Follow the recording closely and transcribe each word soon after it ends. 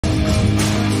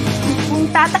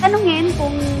tatanungin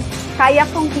kung kaya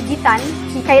kong higitan,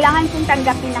 kailangan kong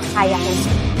tanggapin na kaya ko.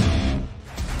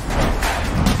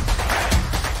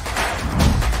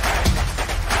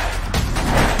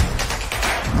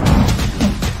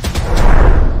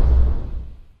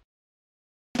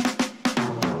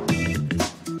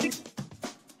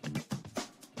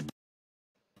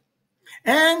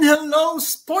 And hello,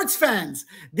 sports fans.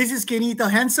 This is Kenito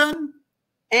Henson.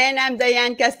 And I'm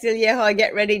Diane Castillejo.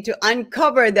 Get ready to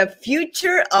uncover the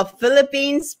future of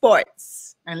Philippine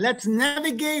sports. And let's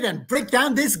navigate and break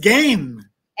down this game.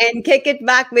 And kick it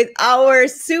back with our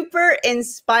super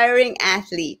inspiring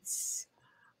athletes.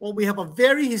 Well, we have a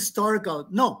very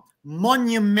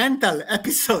monumental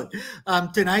episode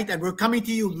tonight. And we're coming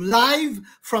to you live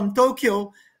from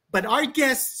Tokyo. But our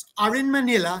guests are in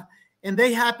Manila. And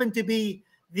they happen to be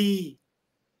the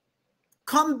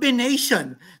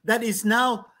combination that is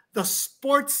now the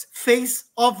sports face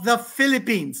of the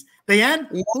Philippines. Diane,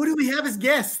 who do we have as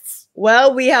guests?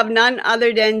 Well, we have none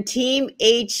other than Team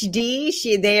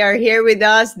HD. They are here with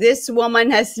us. This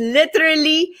woman has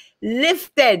literally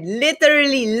lifted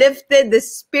the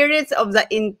spirits of the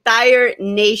entire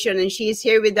nation. And she is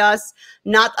here with us,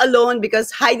 not alone,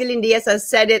 because Hidilyn Diaz has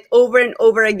said it over and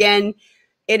over again.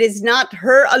 It is not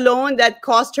her alone that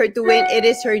caused her to win. It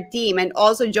is her team. And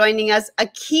also joining us, a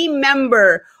key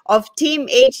member of Team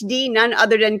HD, none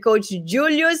other than Coach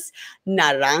Julius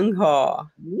Naranjo.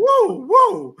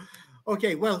 Whoa.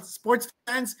 Okay, well, sports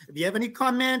fans, if you have any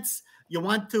comments, you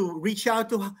want to reach out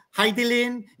to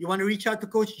Hidilyn, you want to reach out to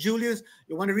Coach Julius,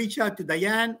 you want to reach out to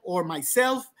Diane or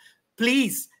myself,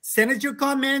 please send us your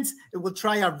comments. And we'll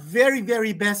try our very,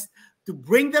 very best to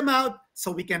bring them out so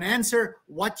we can answer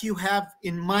what you have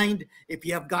in mind. If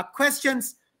you have got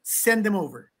questions, send them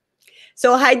over.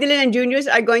 So Hidilyn and Juniors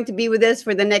are going to be with us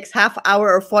for the next half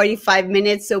hour or 45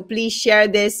 minutes. So please share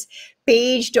this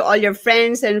page to all your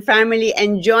friends and family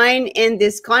and join in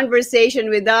this conversation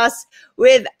with us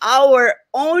with our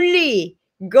only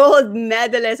gold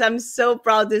medalist. I'm so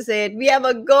proud to say it. We have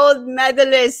a gold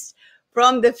medalist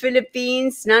from the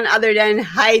Philippines, none other than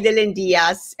Hidilyn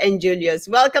Diaz and Julius.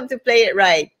 Welcome to Play It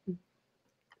Right.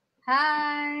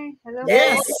 Hi. Hello.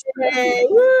 Yes.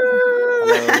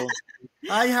 Hello.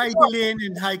 Hi, Hidilyn,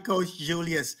 and hi, Coach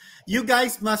Julius. You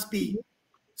guys must be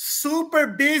super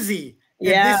busy.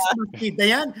 Yeah. And this must be,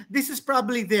 Diane, this is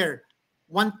probably their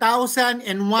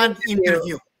 1001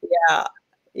 interview. Yeah.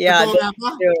 Yeah.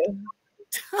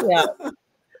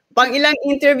 Pang ilang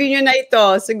interview nyo na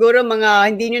ito? Siguro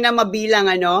hindi nyo na mabilang,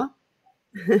 ano?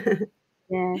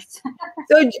 Yes.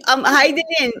 So,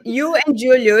 Hidilyn, you and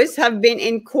Julius have been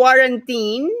in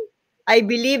quarantine. I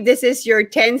believe this is your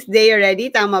 10th day already,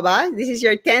 tama ba? This is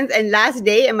your 10th and last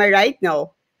day, am I right?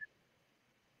 No?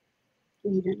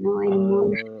 We don't know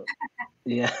anymore.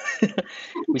 Yeah,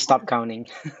 we stopped counting.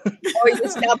 Oh, you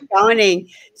stopped counting.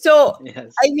 So,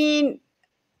 Yes. I mean,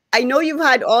 I know you've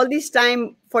had all this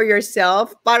time for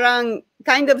yourself. Parang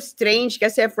kind of strange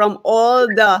kasi from all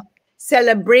the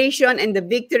celebration and the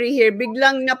victory here,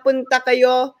 biglang napunta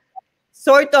kayo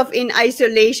sort of in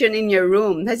isolation in your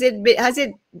room. Has it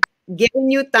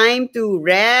given you time to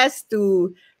rest,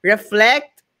 to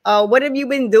reflect? What have you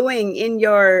been doing in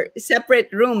your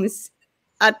separate rooms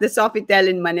at the Sofitel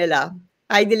in Manila?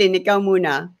 Hidilyn, ikaw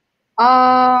muna.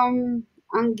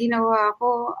 Ang ginawa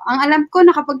ko, ang alam ko,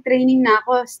 nakapag-training na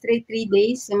ako straight 3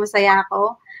 days. Masaya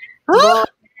ako. Huh?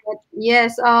 But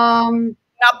yes,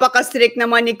 Napaka-strict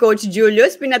naman ni Coach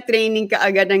Julius. Pinatraining ka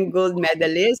agad ng gold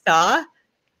medalist, ha?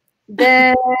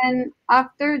 then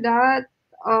after that,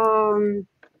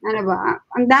 ano ba,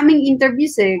 ang daming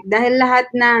interviews dahil lahat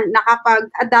na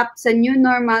nakapag-adapt sa new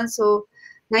normal. So,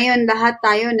 ngayon lahat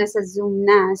tayo nasa Zoom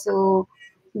na. So,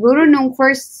 siguro nung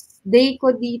first day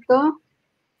ko dito,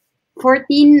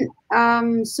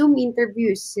 14 Zoom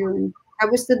interviews yun.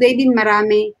 Tapos today din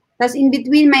marami. Tapos in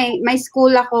between may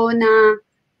school ako na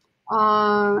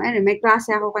may klase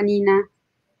ako kanina.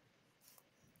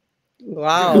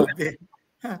 Wow.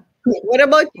 What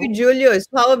about you, Julius?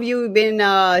 How have you been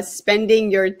spending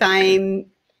your time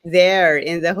there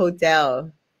in the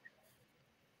hotel?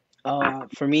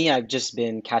 For me, I've just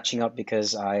been catching up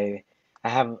because I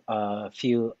have a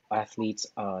few athletes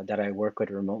that I work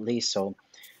with remotely. So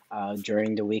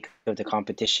during the week of the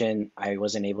competition, I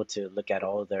wasn't able to look at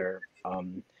all their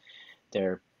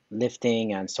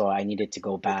lifting, and so I needed to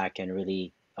go back and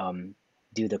really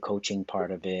do the coaching part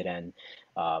of it, and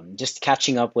just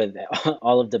catching up with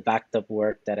all of the backed up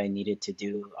work that I needed to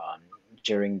do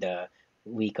during the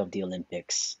week of the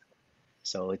Olympics.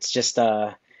 So it's just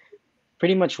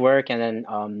pretty much work, and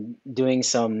then doing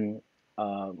some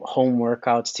home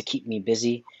workouts to keep me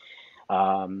busy.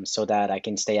 so that I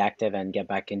can stay active and get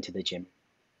back into the gym.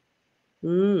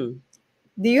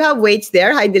 Do you have weights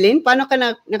there, Hidilyn? Paano ka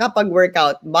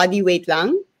nakapag-workout? Body weight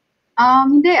lang?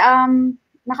 Hindi,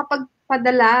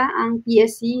 nakapagpadala ang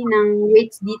PSC ng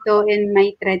weights dito and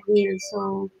may treadmill.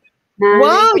 So,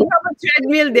 Wow, you have a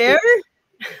treadmill there?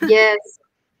 Yes.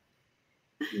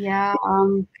 Yeah,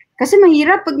 kasi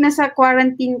mahirap pag nasa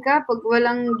quarantine ka, pag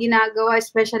walang ginagawa,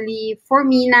 especially for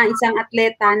me na isang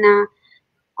atleta na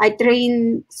I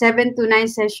train 7 to 9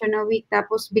 session a week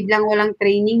tapos biglang walang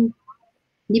training.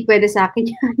 Hindi pwede sa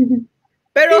akin yan.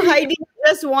 Pero Heidi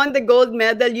just won the gold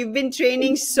medal. You've been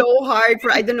training so hard for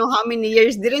I don't know how many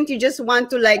years. Didn't you just want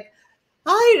to like,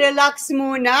 relax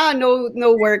muna, no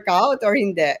workout or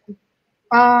hindi?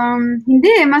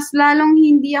 Hindi, mas lalong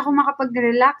hindi ako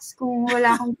makapag-relax kung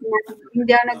wala akong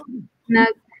hindi ako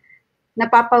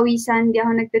napapawisan, hindi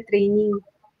ako nagte-training.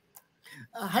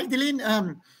 Hidilyn,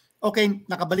 okay,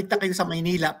 nakabalik na kayo sa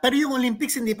Maynila. Pero yung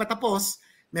Olympics hindi pa tapos.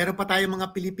 Meron pa tayong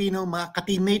mga Pilipino, mga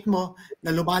ka-teammate mo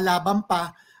na lumalaban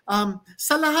pa.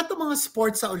 Sa lahat ng mga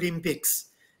sports sa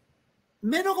Olympics,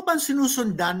 meron ka bang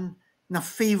sinusundan na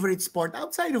favorite sport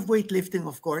outside of weightlifting,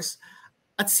 of course?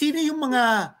 At sino yung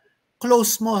mga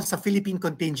close mo sa Philippine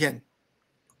contingent?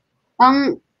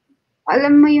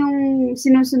 Alam mo yung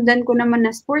sinusundan ko naman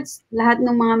na sports, lahat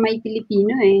ng mga may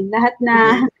Pilipino eh. Lahat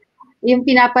na yung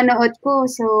pinapanood ko.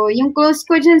 So, yung close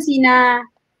ko dyan, sina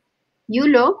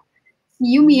Yulo,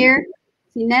 si Yumir,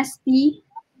 si Nesty,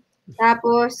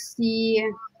 tapos si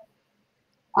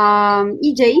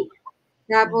EJ,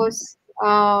 tapos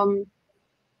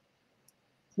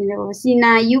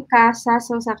sina Yuka,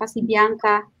 Saso, saka si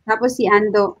Bianca, tapos si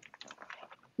Ando.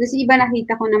 Tapos iba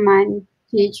nakita ko naman,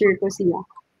 cheer ko sila.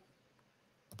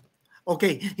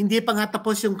 Okay, hindi pa nga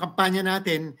tapos yung kampanya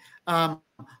natin.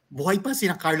 Buhay pa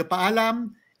sina Carlo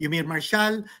Paalam, Yumir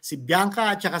Marshall, si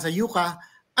Bianca at saka sa Yuka.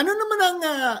 Ano naman ang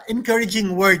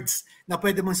encouraging words na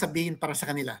pwede mong sabihin para sa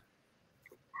kanila?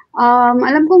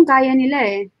 Alam kong kaya nila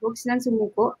eh. Huwag silang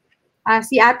sumuko.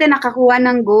 Si ate nakakuha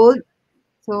ng gold.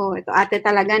 So, ito ate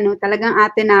talaga, no? Talagang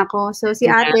ate na ako. So, si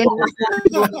ate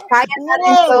kaya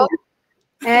natin to.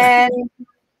 And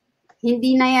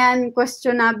hindi na yan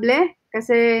questionable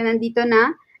kasi nandito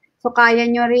na. So, kaya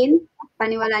nyo rin.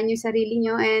 Paniwalaan nyo sarili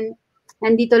nyo. And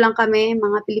nandito lang kami,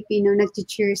 mga Pilipino,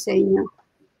 nag-cheer sa inyo.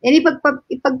 And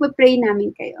ipagpa-pray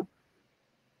namin kayo.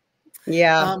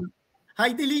 Yeah.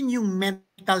 Hidilyn, yung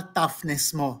mental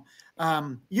toughness mo,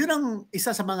 yun ang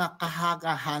isa sa mga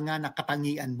kahanga-hanga na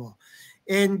katangian mo.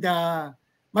 And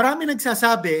marami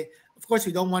nagsasabi, of course,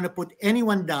 we don't want to put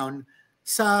anyone down,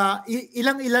 sa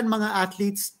ilang-ilan mga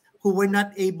athletes who were not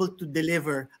able to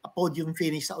deliver a podium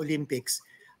finish sa Olympics,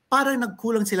 parang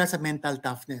nagkulang sila sa mental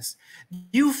toughness.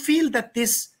 Do you feel that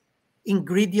this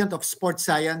ingredient of sports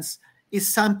science is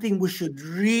something we should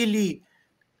really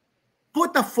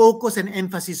put a focus and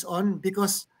emphasis on?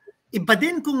 Because iba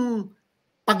din kung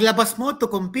paglabas mo to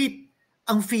compete,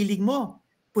 ang feeling mo,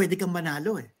 pwede kang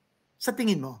manalo eh. Sa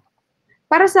tingin mo?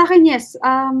 Para sa akin, yes.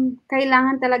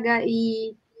 Kailangan talaga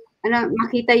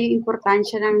makita yung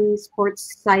importansya ng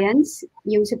sports science,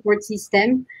 yung support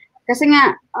system. Kasi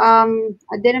nga,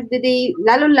 at the end of the day,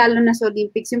 lalo-lalo na sa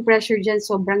Olympics, yung pressure dyan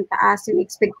sobrang taas, yung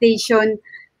expectation.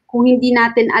 Kung hindi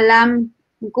natin alam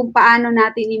kung paano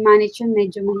natin i-manage yun,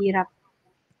 medyo mahirap.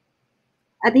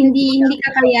 At hindi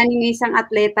kakayanin ng isang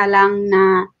atleta lang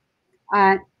na,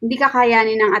 hindi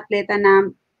kakayanin ng atleta na,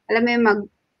 alam mo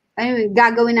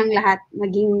gagawin ng lahat,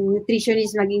 maging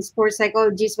nutritionist, maging sports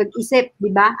psychologist, mag-isip,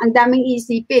 di ba? Ang daming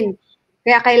isipin.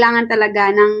 Kaya kailangan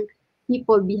talaga ng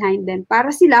people behind them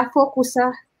para sila focus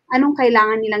sa anong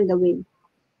kailangan nilang gawin.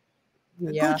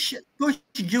 Yeah. Coach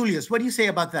Julius, what do you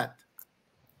say about that?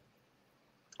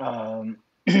 About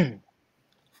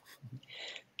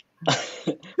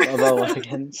what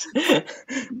again?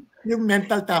 Yung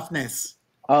mental toughness.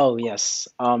 Oh yes.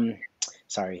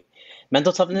 Sorry.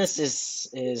 Mental toughness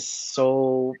is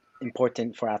so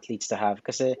important for athletes to have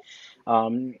because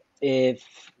if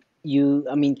you,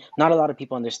 I mean, not a lot of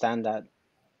people understand that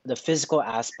the physical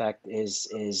aspect is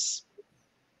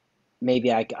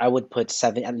maybe I would put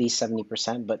at least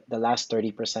 70%, but the last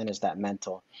 30% is that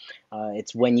mental.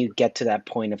 It's when you get to that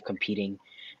point of competing,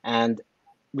 and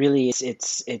really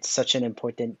it's such an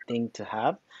important thing to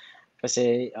have because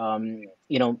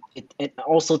you know it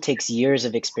also takes years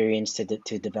of experience to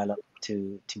develop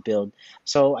to build.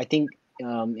 So I think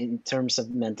in terms of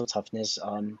mental toughness,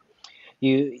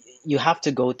 you have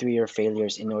to go through your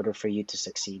failures in order for you to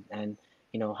succeed. And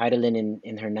you know, Hidilyn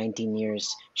in her 19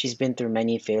 years, she's been through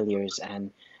many failures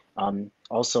and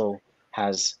also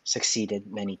has succeeded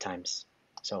many times.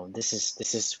 So this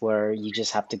is where you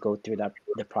just have to go through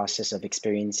the process of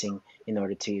experiencing in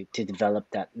order to develop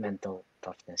that mental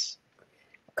toughness.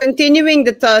 Continuing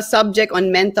the subject on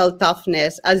mental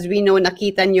toughness, as we know,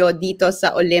 nakita nyo dito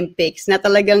sa Olympics na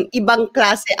talagang ibang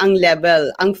klase ang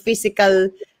level, ang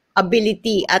physical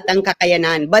ability at ang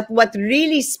kakayanan. But what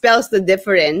really spells the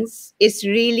difference is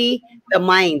really the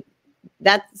mind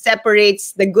that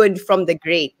separates the good from the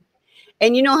great.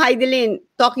 And you know, Hidilyn,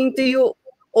 talking to you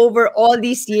over all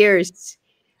these years,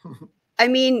 I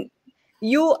mean,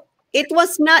 you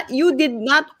you did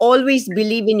not always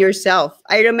believe in yourself.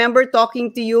 I remember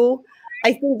talking to you,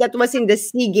 I think that was in the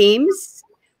SEA Games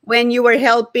when you were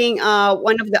helping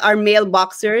one of our male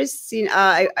boxers.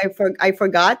 I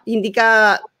forgot.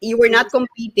 You were not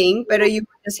competing, pero you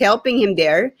were just helping him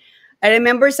there. I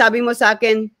remember sabi mo sa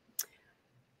akin,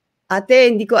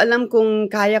 ate, hindi ko alam kung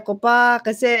kaya ko pa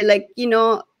kasi like, you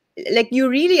know, like you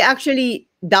really actually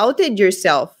doubted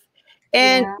yourself.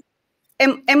 And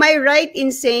Yeah. am I right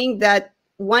in saying that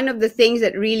one of the things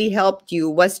that really helped you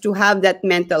was to have that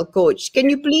mental coach? Can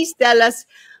you please tell us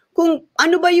kung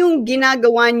ano ba yung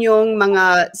ginagawa niyong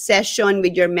mga session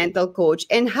with your mental coach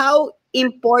and how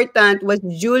important was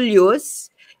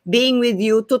Julius being with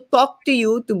you to talk to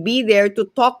you, to be there to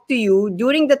talk to you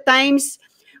during the times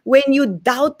when you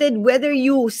doubted whether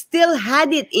you still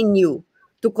had it in you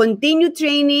to continue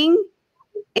training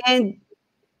and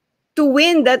to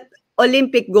win that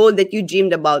Olympic gold that you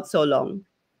dreamed about so long?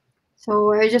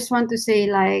 So I just want to say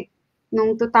like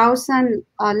nung 2000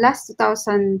 last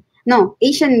 2000 no,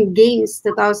 Asian Games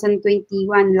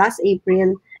 2021 last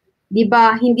April, 'di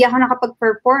ba, hindi ako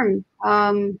nakapag-perform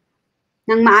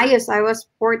ng maayos. I was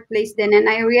fourth place then and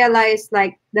I realized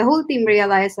like the whole team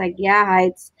realized like yeah,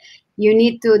 Heights, you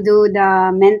need to do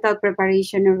the mental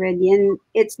preparation already and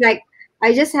it's like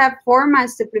I just have 4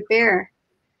 months to prepare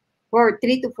or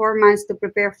 3 to 4 months to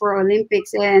prepare for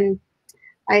Olympics and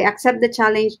I accept the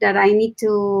challenge that I need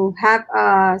to have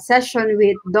a session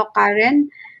with Doc Karen.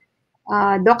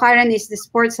 Doc Karen is the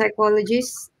sports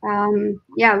psychologist.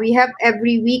 Yeah, we have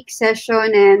every week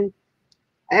session, and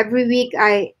every week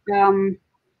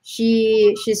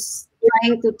she's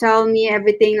trying to tell me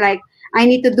everything. Like I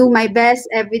need to do my best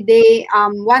every day.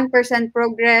 1%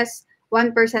 progress,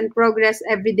 1% progress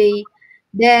every day.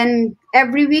 Then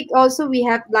every week also we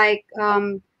have like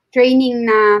training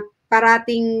na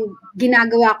parating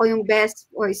ginagawa ko yung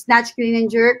best or snatch, clean and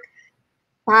jerk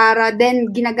para then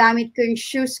ginagamit ko yung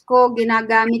shoes ko,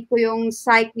 ginagamit ko yung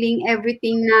cycling,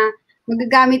 everything na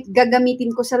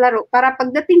gagamitin ko sa laro para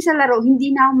pagdating sa laro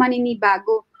hindi na ako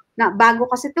maninibago na bago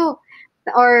kasi to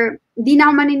or hindi na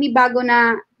ako maninibago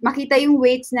na makita yung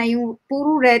weights na yung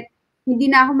puro red, hindi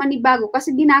na ako manibago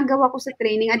kasi ginagawa ko sa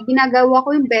training at ginagawa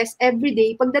ko yung best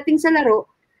everyday. Pagdating sa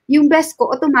laro, yung best ko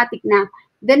automatic na.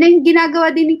 Then yung ginagawa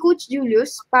din ni Coach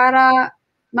Julius para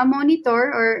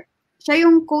ma-monitor or siya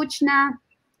yung coach na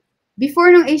before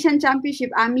ng Asian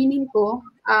Championship, aminin ko,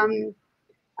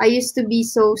 I used to be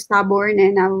so stubborn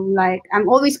and I'm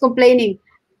always complaining.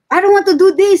 I don't want to do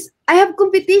this. I have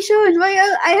competition. Why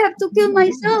I have to kill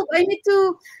myself? I need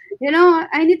to,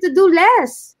 I need to do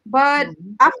less. But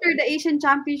after the Asian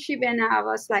Championship, and I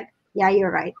was like, yeah, you're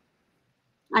right.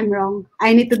 I'm wrong.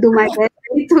 I need to do my best.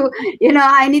 I need to,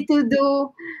 I need to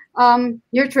do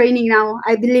your training now.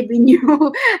 I believe in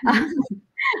you.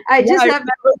 I just have.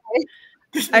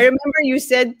 I remember you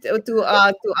said to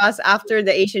us after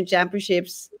the Asian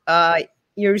Championships.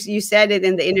 You said it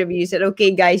in the interview. You said,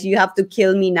 "Okay, guys, you have to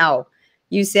kill me now."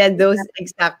 You said those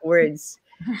exact words.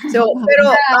 So,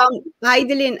 pero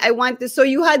Hidilyn, I want to. So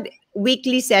you had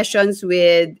weekly sessions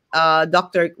with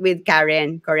with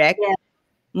Karen, correct? Yeah.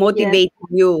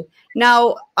 Motivating you.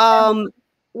 Now,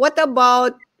 what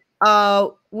about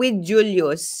with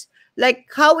Julius? Like,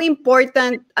 how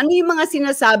important? Ano yung mga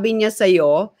sinasabi niya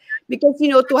sa'yo? Because,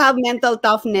 to have mental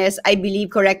toughness, I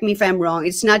believe, correct me if I'm wrong,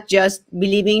 it's not just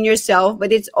believing in yourself,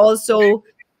 but it's also,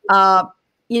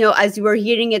 as we're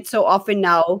hearing it so often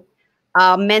now,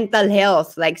 mental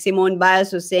health. Like Simone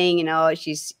Biles was saying,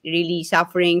 she's really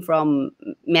suffering from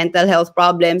mental health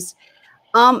problems.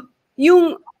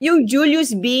 Yung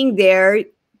Julius being there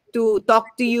to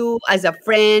talk to you as a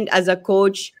friend, as a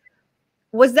coach,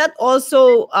 was that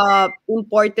also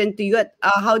important to you?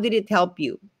 How did it help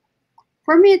you?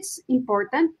 For me, it's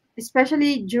important,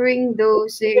 especially during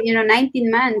those, 19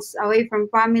 months away from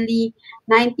family,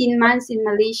 19 months in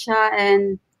Malaysia.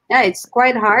 And yeah, it's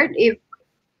quite hard. If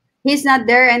he's not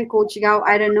there and Coach Gao,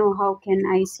 I don't know how can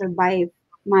I survive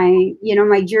my,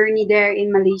 my journey there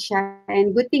in Malaysia.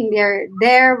 And good thing they're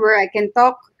there where I can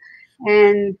talk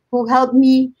and who helped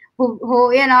me, who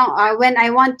when I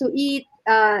want to eat,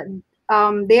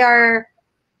 they are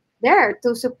there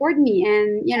to support me,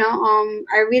 and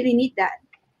I really need that,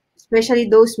 especially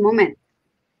those moments.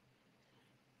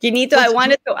 Kinito, I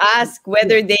wanted to ask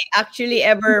whether they actually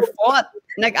ever fought.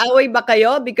 Nag-away ba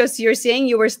kayo? Because you're saying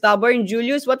you were stubborn,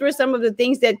 Julius. What were some of the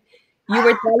things that you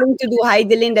were telling to do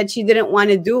Hidilyn that she didn't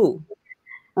want to do?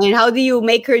 And how do you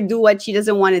make her do what she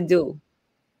doesn't want to do?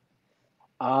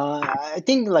 I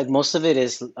think like most of it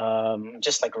is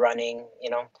just like running,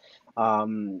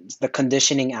 the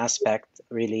conditioning aspect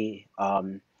really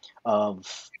of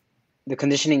the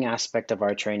conditioning aspect of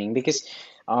our training, because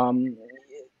um,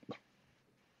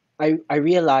 I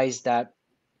realized that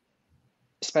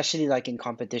especially like in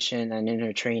competition and in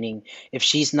her training, if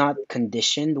she's not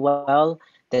conditioned well,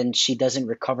 then she doesn't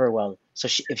recover well. So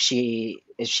if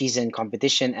she's in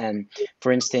competition and,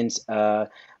 for instance,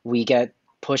 we get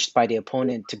pushed by the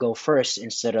opponent to go first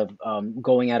instead of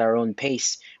going at our own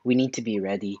pace, we need to be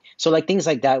ready. So like things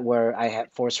like that, where I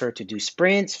force her to do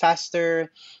sprints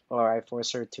faster, or I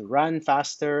force her to run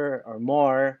faster or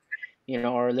more,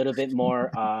 or a little bit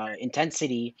more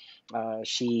intensity.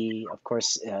 She, of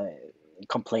course,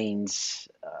 complains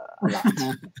a lot.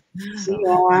 So,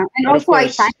 Yeah, and but of also I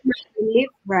course, time my sleep,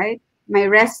 right? My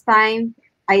rest time,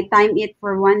 I time it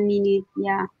for 1 minute.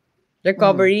 Yeah.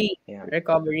 Recovery. yeah,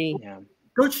 Recovery. yeah.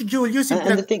 Coach Julius,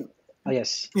 And the thing, oh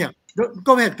yes. yeah,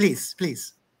 go ahead, please,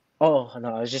 please. Oh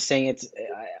no, I was just saying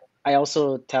I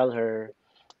also tell her,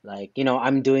 like,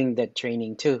 I'm doing the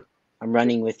training too. I'm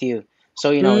running with you. So,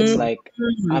 it's Mm. like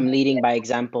I'm leading by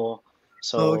example.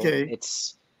 So Okay.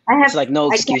 it's like no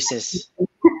I can excuses.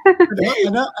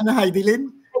 Ano,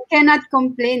 Hidilyn? I cannot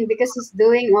complain because he's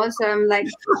doing also. I'm like,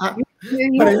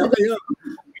 you have Pareho to do, kayo.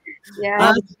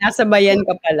 yeah. Nasa bayan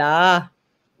ka pala.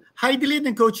 Hidilyn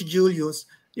and Coach Julius,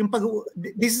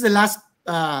 this is the last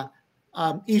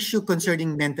issue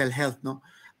concerning mental health, no?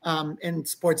 And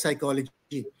sports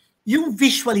psychology. Yung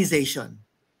visualization.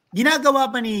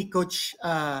 Ginagawa ba ni Coach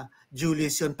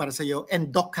Julius yun para sa'yo? And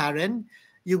Doc Karen,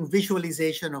 yung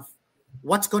visualization of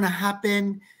what's gonna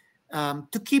happen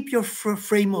to keep your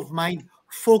frame of mind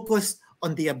focused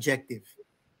on the objective.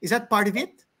 Is that part of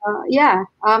it? Yeah,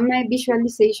 may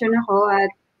visualization ako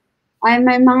at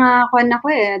may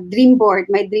mga dream board.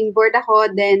 May dream board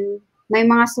ako, then may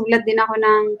mga sulat din ako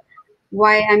ng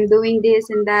why I'm doing this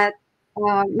and that.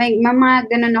 May mga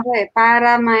ganun ako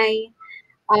para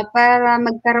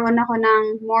magkaroon ako ng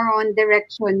more on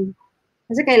direction.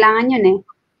 Kasi kailangan yun eh.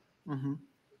 Mm-hmm.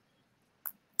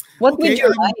 What would Okay, you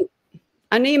write?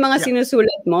 Ano yung mga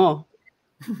sinusulat mo?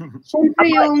 Siyempre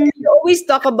yung You always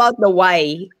talk about the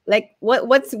why. Like, what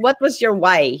was your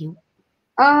why?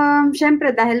 siyempre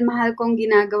dahil mahal kong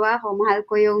ginagawa ko, mahal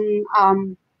ko yung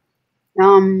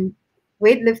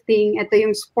weightlifting, ito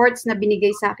yung sports na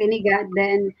binigay sa akin ni God,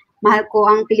 then mahal ko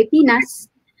ang Pilipinas,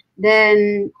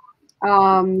 then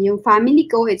yung family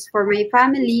ko, it's for my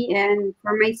family and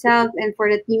for myself and for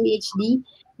the Team HD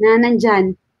na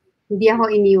nandyan. Hindi ako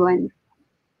iniwan.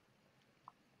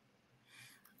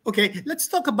 Okay, let's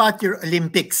talk about your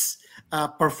Olympics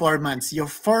performance, your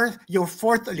fourth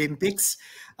Olympics.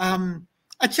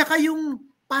 At saka yung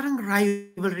parang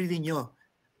rivalry ninyo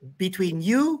between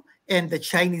you and the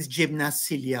Chinese gymnast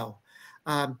Si Liao.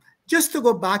 Just to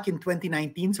go back in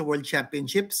 2019 sa World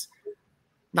Championships,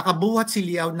 nakabuhat si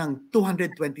Liao ng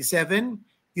 227,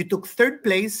 you took third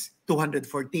place,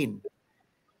 214.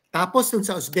 Tapos dun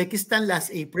sa Uzbekistan last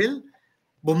April,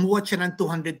 bumuhat siya ng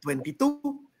 222,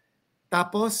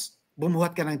 tapos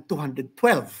bumuhat ka ng 212.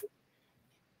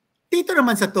 Dito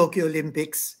naman sa Tokyo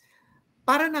Olympics,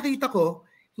 para nakita ko,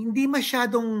 hindi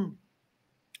masyadong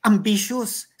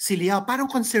ambitious si Liao, parang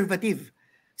conservative.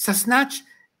 Sa snatch,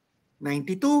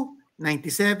 92,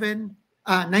 97,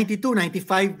 92,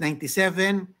 95,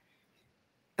 97.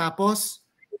 Tapos,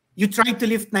 you tried to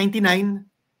lift 99,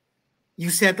 you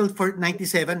settled for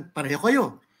 97, pareho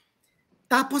kayo.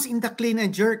 Tapos in the clean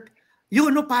and jerk,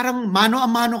 yun, no, parang mano a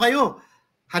mano kayo.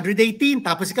 118,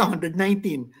 tapos ikaw 119.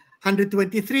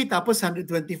 123, tapos 124.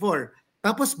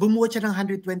 Tapos bumuhat siya ng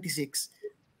 126.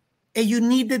 And you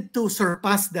needed to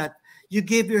surpass that. You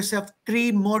gave yourself 3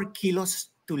 more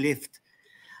kilos to lift.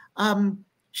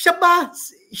 Siya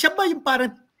ba yung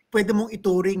parang pwede mong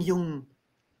ituring yung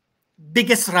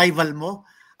biggest rival mo?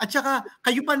 At saka,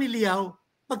 kayo pa ni Liao,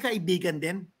 pagkaibigan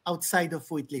din outside of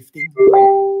weightlifting?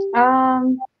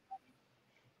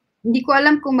 Hindi ko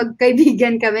alam kung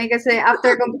magkaibigan kami kasi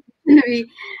after competition,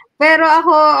 pero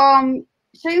ako,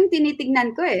 siya yung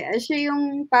tinitignan ko eh. Siya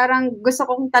yung parang gusto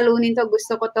kong talunin to,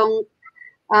 gusto ko tong,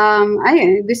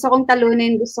 gusto kong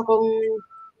talunin,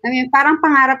 parang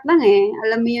pangarap lang eh.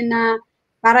 Alam mo yun na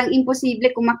parang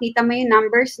imposible kung makita mo yung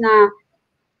numbers na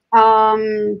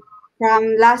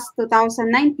from last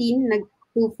 2019,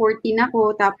 nag-214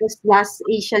 ako. Tapos last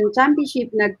Asian Championship,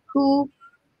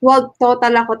 nag-212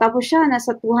 total ako. Tapos siya,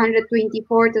 nasa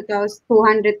 224 to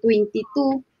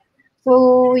 222. So,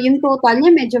 yung total niya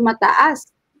medyo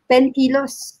mataas. 10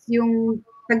 kilos yung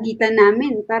pagitan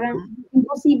namin. Parang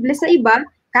imposible sa iba.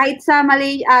 Kahit sa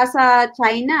sa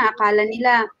China, akala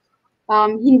nila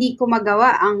hindi ko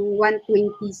magawa ang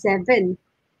 127.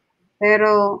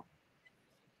 Pero,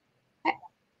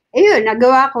 ayun,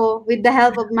 nagawa ko with the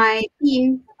help of my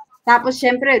team. Tapos,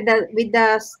 syempre, with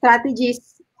the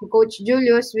strategies, si Coach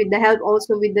Julius, with the help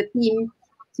also with the team,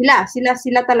 sila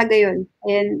talaga yun.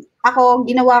 And ako,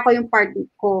 ginawa ko yung part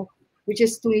ko, which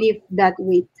is to lift that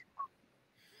weight.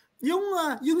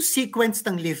 Yung sequence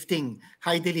ng lifting,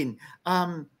 Hidilyn,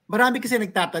 marami kasi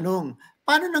nagtatanong,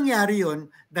 paano nangyari yon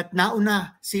that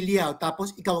nauna si Liao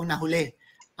tapos ikaw ang nahuli?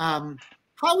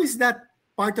 How is that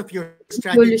part of your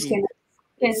Julius strategy?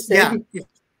 can say.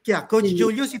 Yeah, Coach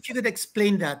Julius, if you could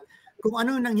explain that, kung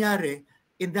ano nangyari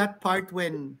in that part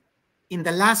when in the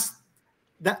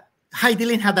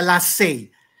Hidilyn had the last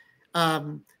say.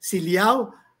 Si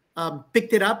Liao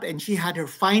picked it up and she had her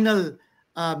final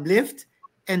lift,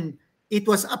 and it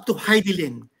was up to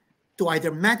Hidilyn to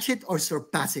either match it or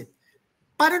surpass it.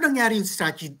 Paano nangyari yung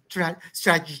strategy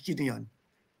na yun?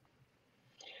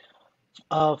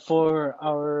 For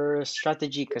our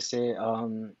strategy kasi,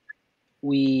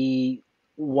 we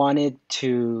wanted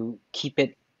to keep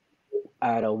it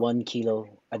at a 1 kilo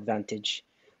advantage.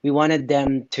 We wanted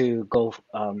them to go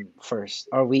first,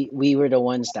 or we were the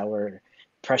ones that were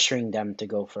pressuring them to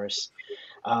go first.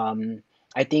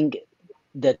 I think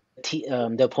the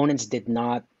opponents did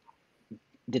not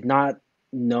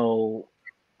know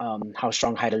how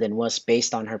strong Hidilyn was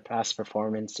based on her past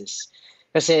performances.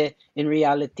 Kasi in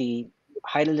reality,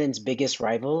 Hidilyn's biggest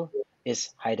rival is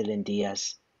Hidilyn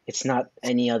Diaz. It's not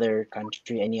any other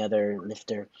country, any other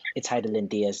lifter. It's Hidilyn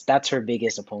Diaz. That's her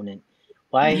biggest opponent.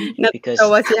 Why? Because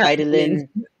Hidilyn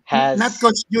has Not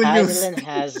Coach Julius. Hidilyn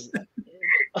has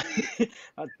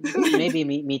maybe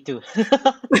me too.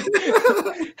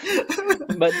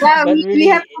 but Yeah, but we really,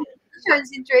 have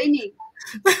competitions in training.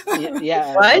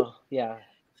 yeah, What? oh, yeah.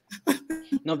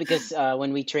 No, because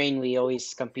when we train, we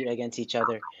always compete against each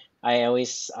other. I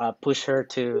always push her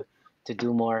to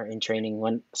do more in training.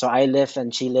 So I lift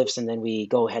and she lifts, and then we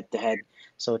go head to head.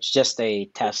 So it's just a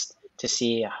test to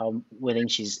see how willing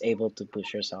she's able to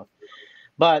push herself.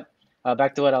 But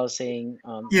back to what I was saying,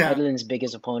 Yeah. Hidilyn's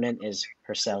biggest opponent is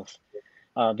herself,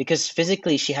 because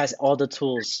physically she has all the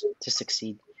tools to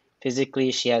succeed. Physically,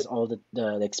 she has all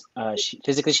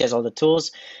physically she has all the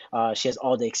tools. She has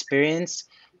all the experience.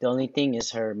 The only thing is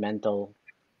her mental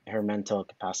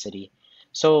capacity.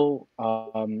 So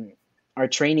our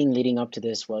training leading up to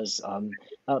this was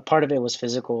part of it was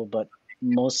physical, but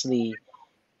mostly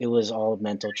it was all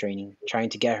mental training, trying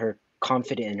to get her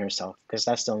confident in herself, because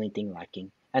that's the only thing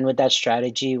lacking. And with that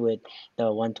strategy, with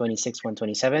the 126,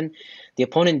 127, the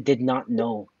opponent did not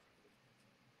know.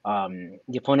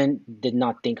 The opponent did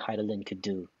not think Hidilyn could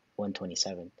do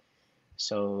 127.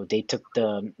 So they took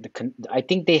I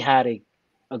think they had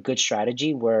a good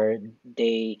strategy where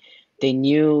they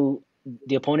knew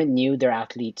the opponent knew their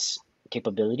athletes'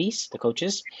 capabilities, the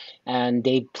coaches, and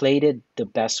they played it the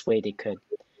best way they could.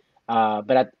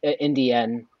 But in the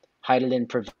end, Hidilyn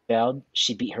prevailed.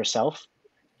 She beat herself.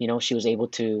 She was able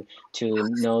to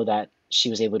know that she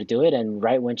was able to do it. And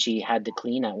right when she had the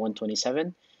clean at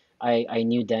 127, I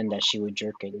knew then that she would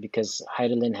jerk it, because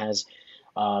Hidilyn has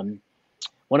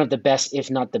one of the best, if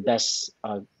not the best,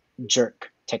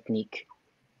 jerk technique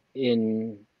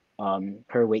in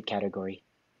her weight category.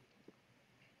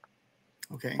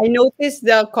 Okay. I noticed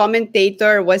the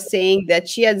commentator was saying that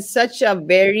she had such a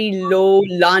very low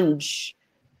lunge,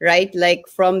 right? Like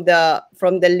from the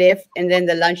lift and then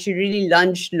the lunge, she really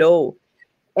lunged low.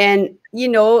 And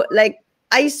like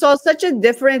I saw such a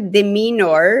different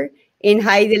demeanor in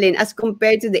Hidilyn as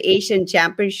compared to the Asian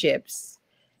Championships.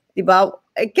 Diba?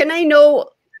 Can I know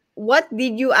what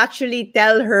did you actually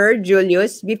tell her,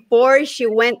 Julius, before she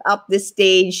went up the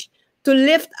stage to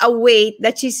lift a weight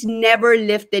that she's never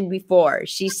lifted before?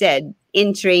 She said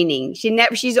in training,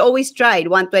 she's always tried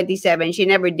 127. She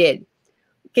never did.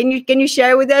 Can you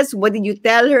share with us, what did you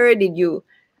tell her? Did you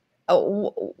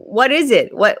what is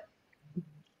it? What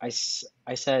I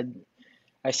said,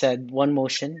 one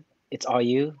motion, it's all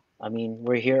you. I mean,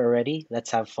 we're here already.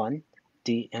 Let's have fun.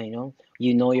 You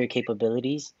know your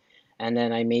capabilities. And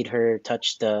then I made her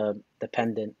touch the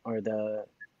pendant, or the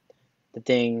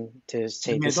thing, to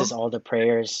say, this is all the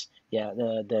prayers. Yeah,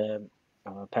 the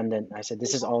pendant. I said,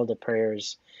 this is all the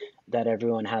prayers that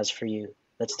everyone has for you.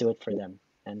 Let's do it for them.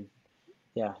 And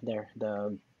yeah, there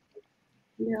the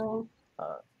Yeah.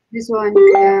 uh, This one,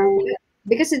 yeah.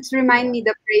 Because it's remind yeah. me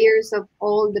the prayers of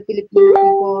all the Filipino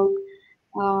people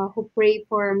who pray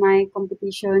for my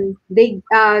competition. They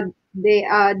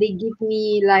give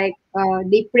me like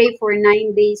they pray for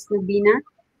 9 days novena.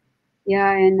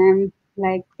 Yeah, and I'm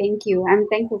like thank you. I'm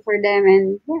thankful for them,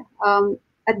 and yeah.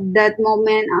 At that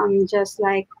moment, I'm just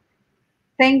like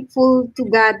thankful to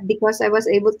God because I was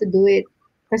able to do it.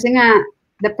 Kasi nga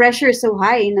the pressure is so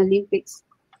high in Olympics.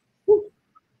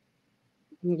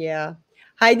 Yeah.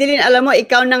 Hidilyn, alam mo,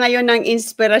 ikaw na ngayon ang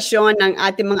inspirasyon ng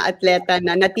ating mga atleta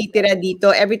na natitira dito.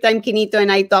 Every time Kinito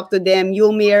and I talk to them,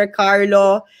 Yumir,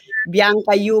 Carlo,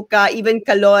 Bianca, Yuka, even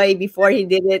Kaloy, before he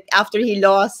did it, after he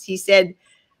lost, he said,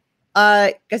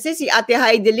 kasi si Ate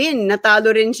Hidilyn,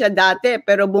 natalo rin siya dati,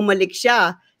 pero bumalik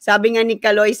siya. Sabi nga ni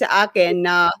Kaloy sa akin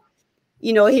na,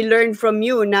 he learned from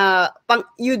you na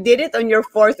you did it on your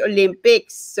fourth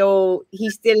Olympics. So he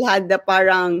still had the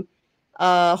parang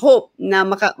hope na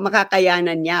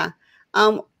makakayanan niya.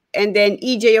 And then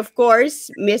EJ, of course,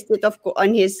 missed it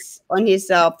on his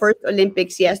first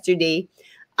Olympics yesterday.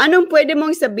 Anong pwede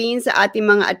mong sabihin sa ating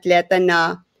mga atleta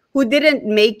na who didn't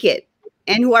make it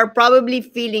and who are probably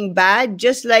feeling bad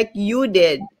just like you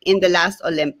did in the last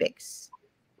Olympics?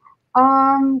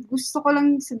 Gusto ko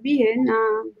lang sabihin na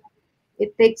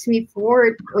it takes me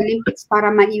fourth Olympics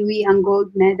para maiwi ang gold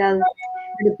medal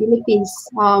in the Philippines.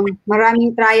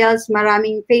 Maraming trials,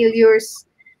 maraming failures,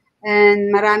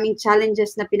 and maraming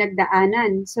challenges na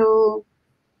pinagdaanan. So,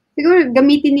 siguro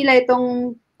gamitin nila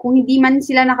itong, kung hindi man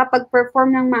sila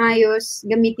nakapag-perform ng maayos,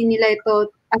 gamitin nila ito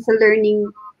as a learning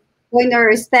point or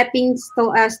stepping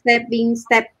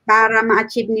step para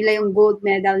ma-achieve nila yung gold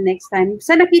medal next time.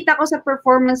 Sa nakita ko sa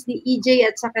performance ni EJ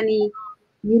at saka ni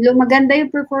Milo, maganda yung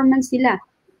performance nila.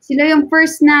 Sila yung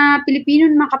first na Pilipino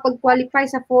na makapag-qualify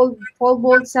sa pole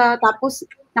vault tapos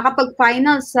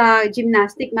nakapag-final sa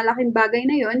gymnastic. Malaking bagay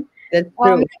na yun. That's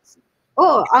true.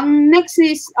 Ang next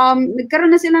is,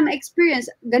 nagkaroon na sila ng experience.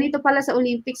 Ganito pala sa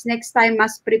Olympics, next time,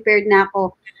 mas prepared na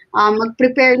ako.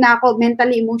 Mag-prepare na ako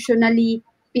mentally, emotionally,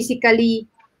 physically,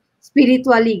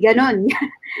 spiritually, ganon.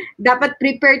 Dapat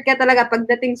prepared ka talaga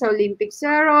pagdating sa Olympics.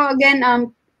 Pero again,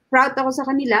 proud ako sa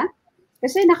kanila.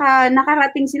 Kasi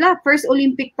nakarating sila. First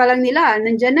Olympic pa lang nila.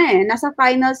 Nandyan na eh. Nasa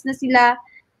finals na sila.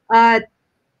 Ang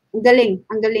galing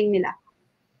nila.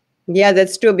 Yeah,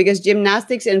 that's true because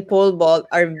gymnastics and pole vault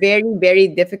are very, very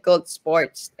difficult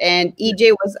sports. And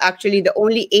EJ was actually the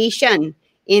only Asian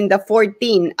in the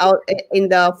 14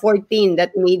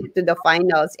 that made it to the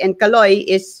finals. And Kaloy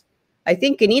is, I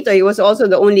think Kinito, he was also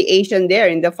the only Asian there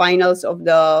in the finals of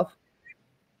the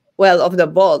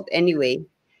vault anyway.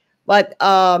 But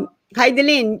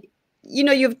Hidilyn,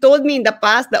 you've told me in the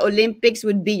past the Olympics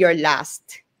would be your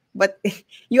last, but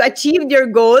you achieved your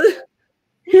goal.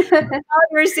 Now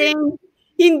you're saying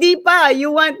hindi pa,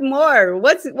 you want more.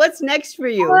 What's next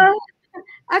for you?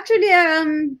 Actually,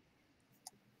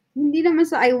 hindi naman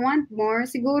sa I want more.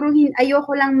 Siguro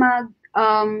ayoko lang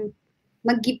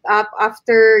mag-give up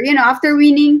after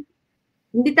winning.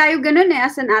 Hindi tayo ganun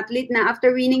as an athlete na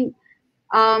after winning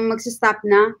magsa-stop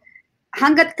na.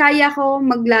 Hanggat kaya ko,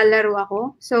 maglalaro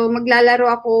ako. So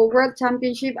maglalaro ako World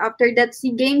Championship, after that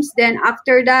SEA Games, then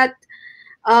after that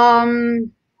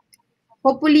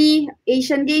hopefully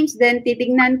Asian Games, then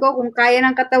titignan ko kung kaya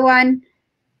ng katawan.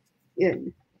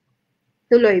 Yun.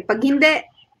 Tuloy. Pag hindi,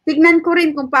 tignan ko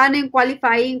rin kung paano yung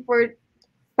qualifying for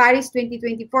Paris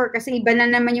 2024 kasi iba na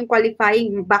naman yung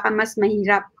qualifying, baka mas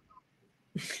mahirap.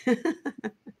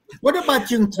 What about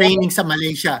yung training sa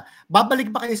Malaysia? Babalik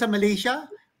ba kayo sa Malaysia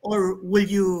or will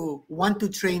you want to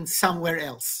train somewhere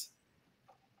else?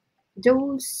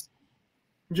 Julius.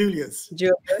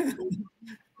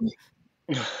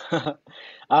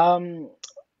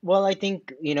 Well, I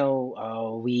think we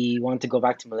want to go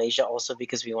back to Malaysia also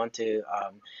because we want to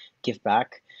give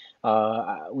back.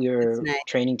 We were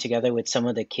training together with some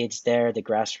of the kids there, the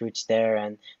grassroots there,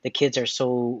 and the kids are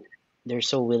they're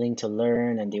so willing to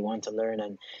learn and they want to learn.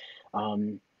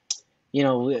 And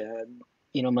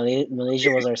Malaysia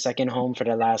was our second home for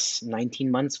the last 19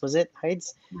 months, was it,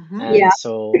 Hides? And Yeah.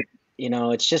 so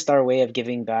it's just our way of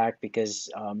giving back because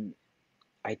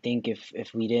I think if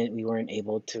we weren't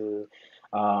able to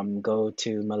go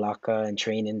to Malacca and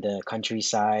train in the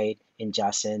countryside in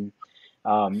Jasin,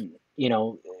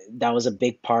 that was a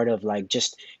big part of like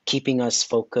just keeping us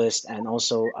focused and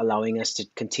also allowing us to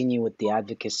continue with the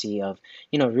advocacy of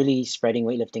really spreading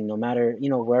weightlifting. No matter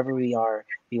wherever we are,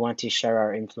 we want to share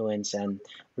our influence and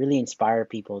really inspire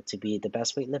people to be the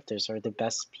best weightlifters or the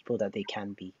best people that they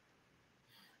can be.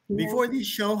 Before this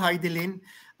show, Hidilyn,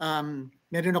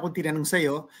 meron akong tinanong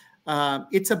sa'yo.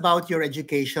 It's about your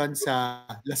education sa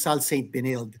LaSalle St.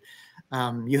 Benilde.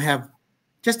 You have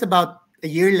just about a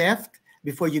year left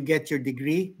before you get your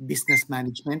degree, business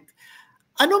management.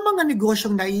 Ano mga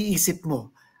negosyong naiisip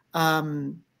mo?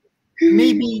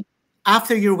 Maybe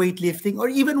after your weightlifting or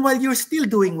even while you're still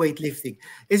doing weightlifting,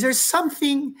 is there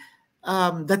something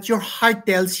that your heart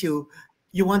tells you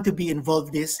want to be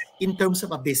involved in terms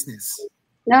of a business?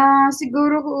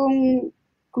 Siguro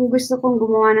kung gusto kong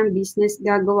gumawa ng business,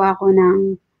 gagawa ko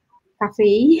ng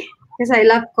cafe. Kasi I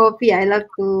love coffee. I love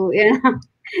to,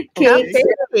 cakes.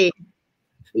 Okay.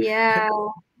 Yeah.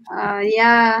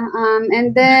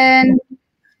 And then,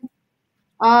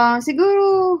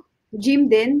 siguro gym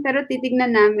din, pero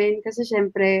titignan namin kasi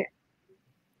syempre,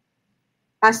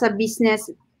 as a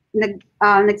business,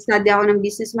 nag-study ako ng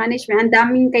business management. Ang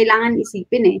daming kailangan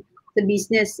isipin sa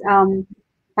business.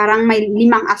 Parang may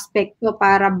 5 aspekto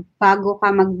para bago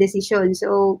ka magdesisyon.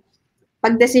 So,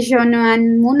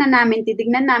 pagdesisyonan muna namin,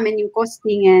 titignan namin yung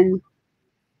costing and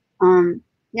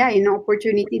yung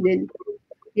opportunity din.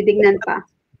 Titignan pa.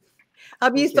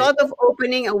 Have you thought of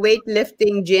opening a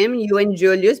weightlifting gym, you and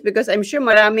Julius? Because I'm sure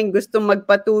maraming gustong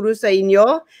magpaturo sa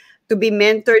inyo to be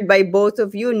mentored by both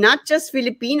of you, not just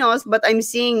Filipinos, but I'm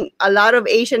seeing a lot of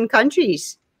Asian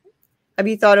countries.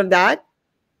 Have you thought of that?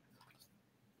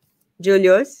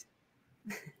 Julius?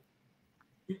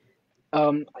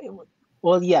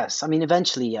 Well, yes. I mean,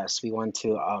 eventually, yes. We want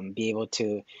to be able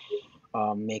to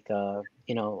make a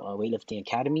weightlifting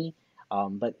academy,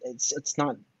 but it's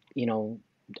not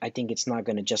I think it's not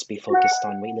going to just be focused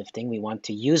on weightlifting. We want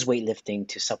to use weightlifting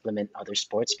to supplement other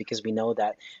sports because we know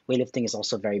that weightlifting is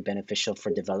also very beneficial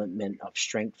for development of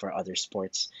strength for other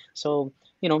sports. So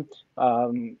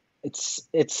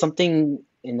it's something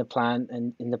in the plan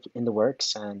and in the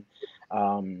works, and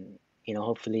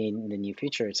hopefully in the near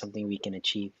future it's something we can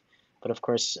achieve. But of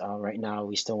course, right now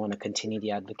we still want to continue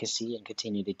the advocacy and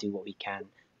continue to do what we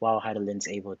can while Hidilyn's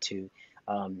able to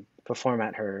perform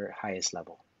at her highest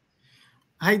level.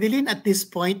 Hidilyn, at this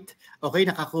point, okay,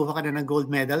 nakakuha ka na ng gold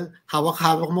medal.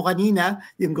 Hawak-hawak mo kanina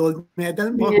yung gold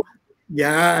medal mo. Yeah.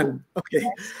 Yan. Okay.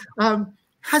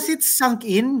 Has it sunk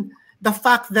in the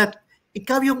fact that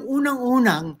ikaw yung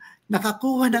unang-unang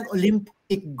nakakuha ng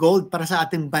Olympic gold para sa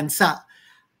ating bansa?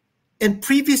 And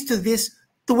previous to this,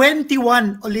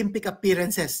 21 Olympic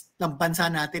appearances ng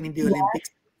bansa natin in the Olympics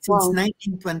since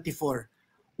 1924.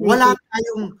 Wala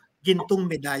tayong gintong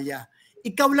medalya.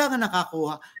 Ikaw lang ang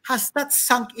nakakuha. Has that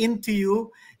sunk into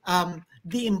you,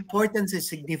 the importance and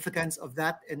significance of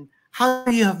that, and how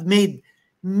you have made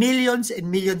millions and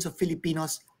millions of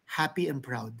Filipinos happy and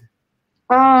proud?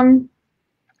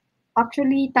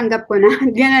 Actually, tanggap ko na.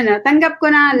 Tanggap ko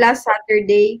na last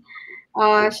Saturday.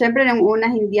 Syempre, nung una,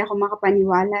 hindi ako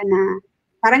makapaniwala na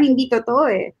parang hindi totoo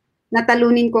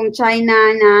Natalunin kong China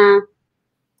na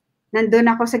nandun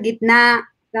ako sa gitna.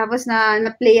 Tapos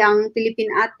na-play ang Philippine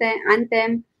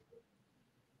anthem.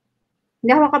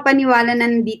 Hindi ako kapaniwala na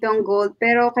nandito ang gold,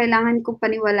 pero kailangan kong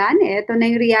paniwalaan Ito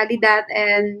na yung realidad,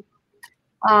 and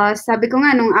sabi ko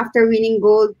nga nung after winning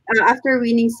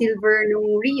silver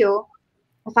nung Rio,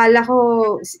 akala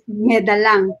ko medal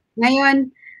lang.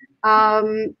 Ngayon,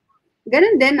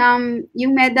 ganun din,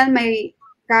 yung medal may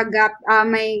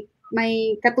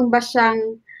katumbas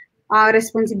siyang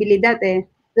responsibilidad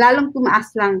Lalong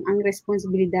tumaas lang ang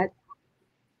responsibilidad.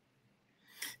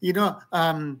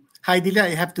 Hidilyn,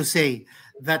 I have to say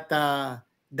that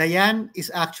Diane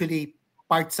is actually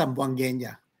part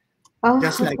Zamboangueña,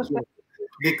 just like you.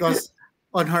 Because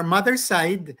on her mother's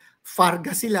side,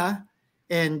 Farga sila,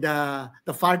 and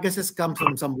the Fargases come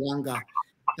from Zamboanga.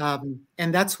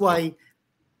 And that's why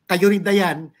kayo rin,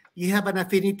 Diane, you have an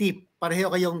affinity.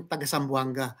 Pareho kayong taga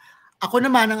Zamboanga. Ako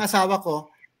naman, ang asawa ko,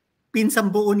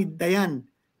 pinsang buo ni Diane.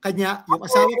 Kanya, yung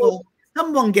asawa ko,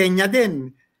 Zamboangueña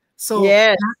din. So,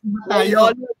 yes. My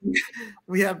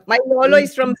lolo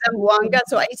is from Zamboanga,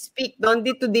 so I speak doon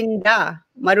dito dinda.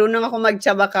 Marunong ako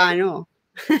magchabacano.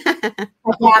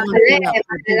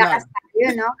 Malakas tayo,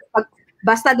 no?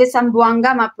 Basta de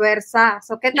Zamboanga, mapwersa.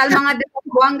 So, ketal mga de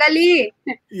Zamboanga, li?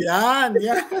 Yan.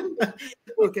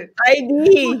 Okay.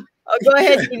 ID. Go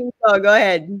ahead, Go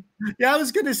ahead. Yeah, I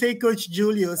was going to say, Coach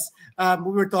Julius,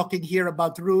 we were talking here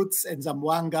about roots and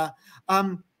Zamboanga.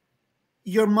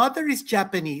 Your mother is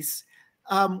Japanese.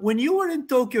 When you were in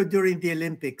Tokyo during the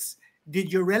Olympics,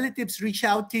 did your relatives reach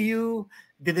out to you?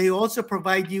 Did they also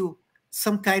provide you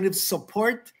some kind of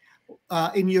support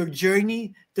in your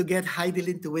journey to get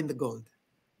Hidilyn to win the gold?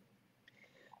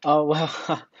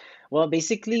 Well,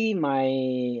 basically,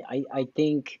 I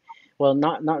think. Well,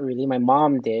 not really. My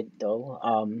mom did though,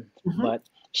 but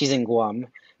she's in Guam.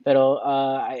 Pero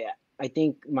I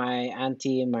think my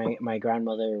auntie and my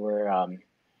grandmother were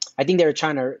I think they were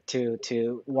trying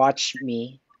to watch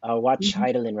me, watch Mhm.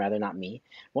 Hidilyn rather, not me,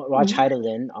 watch Mhm.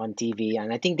 Hidilyn on TV,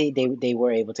 and I think they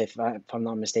were able to, if I'm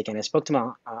not mistaken. I spoke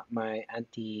to my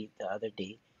auntie the other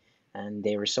day, and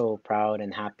they were so proud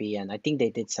and happy, and I think they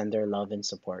did send their love and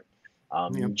support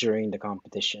Yeah. during the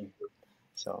competition,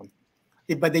 so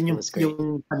Iba din it yung, was great.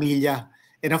 pamilya.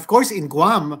 And of course, in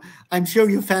Guam, I'm sure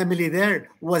your family there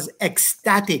was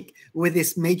ecstatic with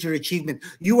this major achievement.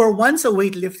 You were once a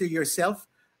weightlifter yourself,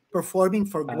 performing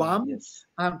for Guam. Yes,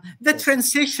 The yes.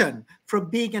 transition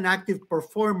from being an active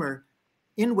performer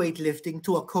in weightlifting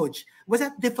to a coach, was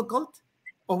that difficult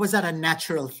or was that a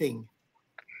natural thing?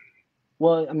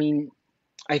 Well, I mean,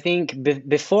 I think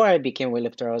before I became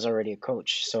weightlifter, I was already a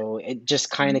coach, so it just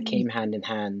kind of Mm. came hand in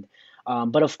hand.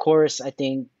 But of course, I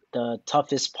think the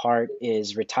toughest part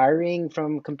is retiring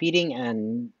from competing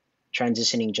and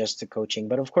transitioning just to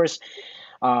coaching. But of course,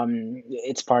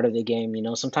 it's part of the game. You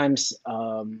know, sometimes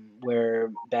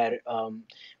we're better,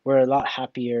 we're a lot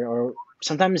happier, or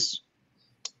sometimes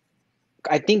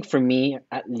I think for me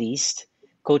at least,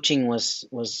 coaching was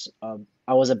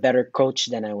I was a better coach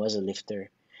than I was a lifter.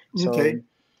 Okay. So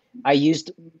I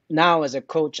used now as a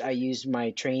coach, I use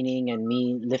my training and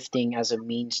me lifting as a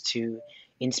means to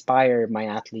inspire my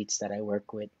athletes that I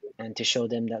work with and to show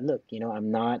them that look, you know,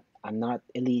 I'm not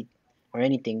elite or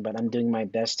anything, but I'm doing my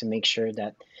best to make sure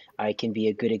that I can be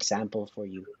a good example for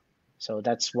you. So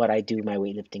that's what I do my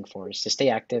weightlifting for, is to stay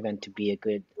active and to be a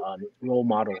good role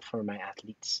model for my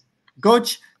athletes.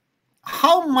 Coach,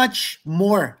 how much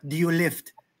more do you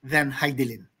lift than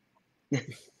Heidelin?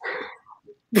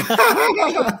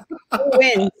 Who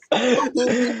wins?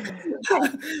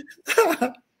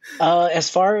 As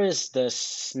far as the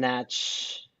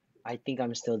snatch, I think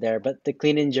I'm still there, but the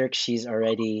clean and jerk, she's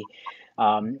already,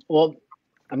 well,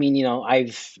 I mean, you know,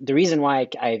 the reason why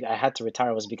I had to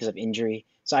retire was because of injury.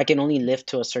 So I can only lift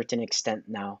to a certain extent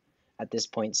now at this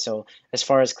point. So as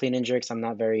far as clean and jerks, I'm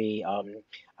not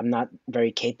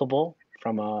very capable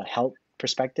from a health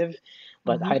perspective.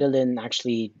 But Mhm. Heidelin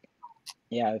actually,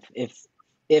 yeah, if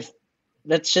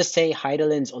let's just say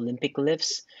Heidelin's Olympic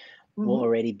lifts will Mhm.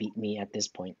 already beat me at this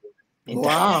point in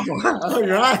time. Wow. All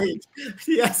Yeah, right.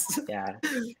 Yes. yeah.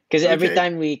 Because every Okay.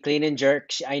 time we clean and jerk,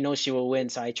 I know she will win,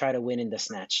 so I try to win in the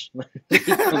snatch when we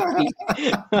compete.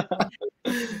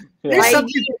 There's Yeah.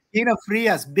 something Heidi, Tina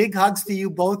Frias. Big hugs to you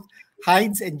both,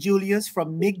 Hides and Julius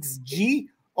from Mix G,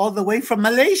 all the way from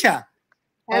Malaysia.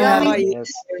 Hello, oh, Um, Miss yes, Yes.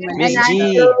 and Miss Malaysia.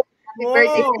 Andrew. G. Happy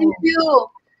birthday. Thank Whoa. you.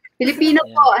 Filipino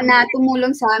po Yeah. na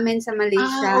tumulong sa amin sa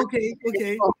Malaysia. Okay, Yes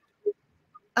okay. po.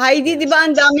 Heidi, di ba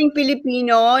ang Yes. daming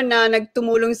Pilipino na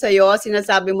nagtumulong sa'yo,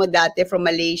 sinasabi mo dati from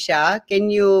Malaysia?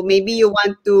 Maybe you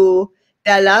want to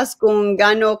tell us kung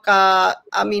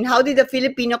I mean, how did the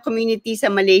Filipino community sa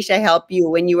Malaysia help you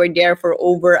when you were there for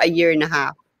over a year and a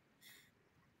half?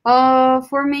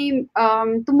 For me,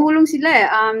 tumulong sila eh.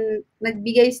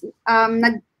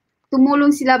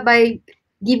 Tumulong sila by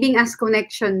giving us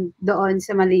connection doon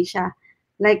sa Malaysia.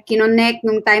 Like, kinonect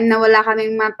nung time na wala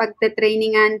kaming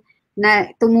mapagte-trainingan, na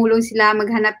tumulong sila,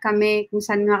 maghanap kami kung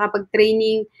saan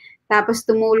makapag-training. Tapos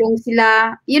tumulong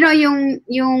sila, yung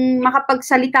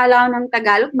makapagsalita lang ng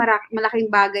Tagalog, malaking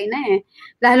bagay na eh.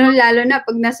 Lalo-lalo na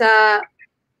pag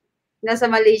nasa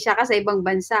Malaysia ka sa ibang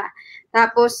bansa.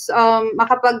 Tapos,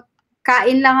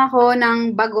 makapagkain lang ako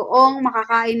ng bagoong,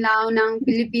 makakain lang ako ng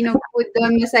Filipino food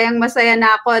doon, masayang-masaya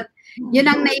na ako. At yun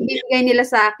ang naibibigay nila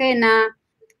sa akin na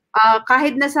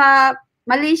kahit nasa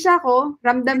Malaysia ko,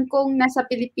 ramdam kong nasa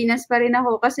Pilipinas pa rin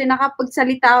ako kasi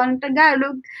nakapagsalita ako ng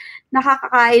Tagalog,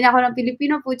 nakakakain ako ng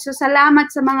Filipino food. So, salamat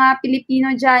sa mga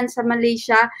Pilipino dyan sa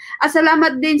Malaysia. At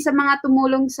salamat din sa mga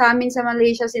tumulong sa amin sa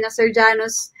Malaysia, sina Sir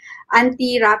Janos,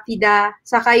 Auntie Rapida,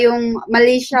 saka yung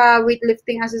Malaysia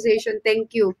Weightlifting Association,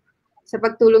 thank you sa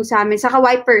pagtulong sa amin. Saka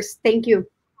Wipers, thank you.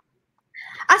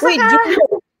 Wait, Saka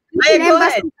Philippine go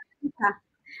Embassy. ahead.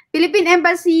 Philippine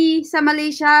Embassy sa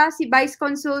Malaysia, si Vice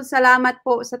Consul, salamat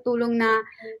po sa tulong na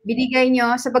binigay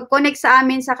nyo sa pag-connect sa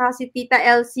amin, saka si Tita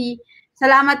Elsie,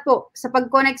 salamat po sa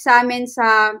pag-connect sa amin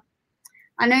sa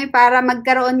para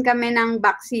magkaroon kami ng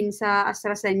vaccine sa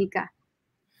AstraZeneca.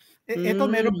 Ito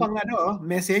meron pang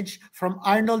message from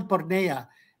Arnold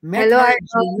Pornea. Met Hello, her,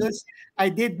 Arnold. Julius.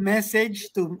 I did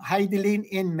message to Heidelin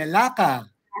in Melaka.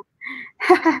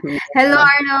 Hello,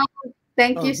 Arnold.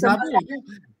 Thank you so Grabe, much.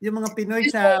 yung mga Pinoy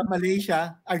sa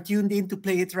Malaysia are tuned in to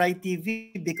PlayitRight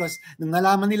TV because nung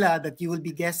nalaman nila that you will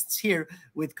be guests here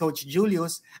with Coach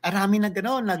Julius, arami na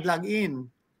gano'n, nag-log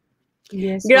in.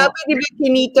 Yes, Grabe, po. di ba,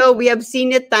 Kinito, we have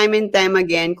seen it time and time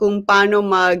again kung paano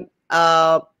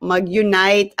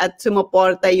mag-unite at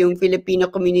sumuporta yung Filipino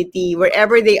community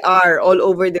wherever they are all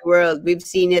over the world. We've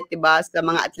seen it, diba, sa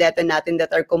mga atleta natin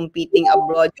that are competing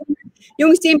abroad.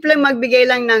 Yung simple magbigay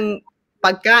lang ng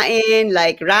pagkain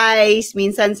like rice,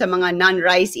 minsan sa mga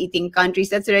non-rice eating countries,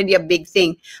 that's already a big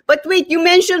thing. But wait, you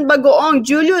mentioned bagoong.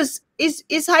 Julius, is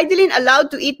Hidilyn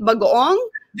allowed to eat bagoong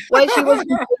while she was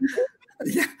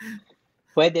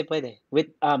Pwede. With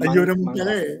Ayun naman mango.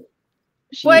 pala eh.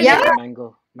 She Pwede? eats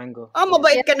mango. Ah,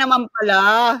 mabait ka naman pala.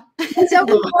 So,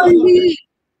 only,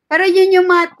 pero yun yung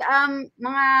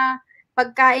mga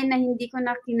pagkain na hindi ko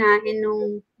na kinain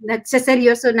nung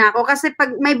nagseseryoso na ako. Kasi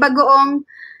pag may bagoong,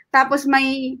 tapos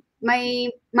may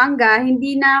mangga,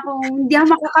 hindi ako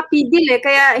makakapigil eh.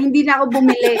 Kaya hindi na ako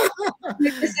bumili.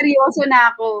 Nagseseryoso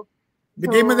na ako.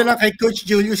 Bigay mo na lang kay Coach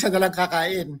Julius, siya na lang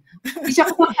kakain. Hindi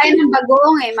siya kumakain ng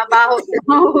bagoong eh. Mabaho.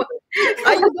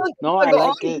 Ay, you don't No, I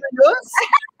bagoong, like it. Julius?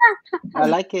 I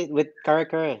like it with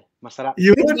kare-kare. Masarap.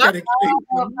 Yun, Diba?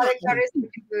 correct. Is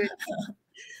good.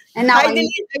 And now, Hidilyn,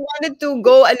 I wanted to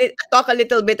talk a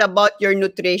little bit about your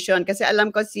nutrition kasi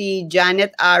alam ko si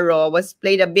Janet Aro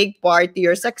played a big part to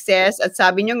your success at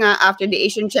sabi nyo nga after the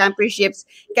Asian Championships,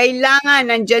 kailangan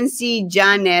nandyan si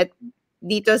Janet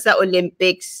dito sa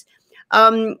Olympics.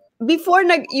 Before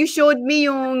you showed me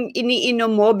yung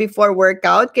iniinom mo before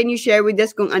workout, can you share with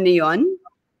us kung ano yon?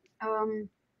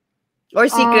 Or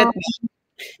secret?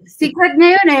 Secret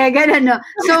ngayon eh, ganun no.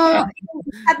 So,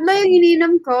 tatlo yung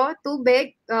ininom ko,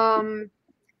 tubig,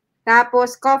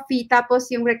 tapos coffee,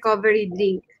 tapos yung recovery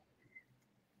drink.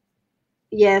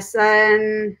 Yes,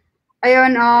 and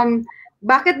ayun,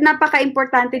 bakit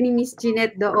napaka-importante ni Miss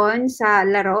Jeanette doon sa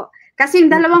laro? Kasi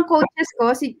yung dalawang coaches ko,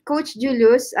 si Coach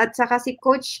Julius at saka si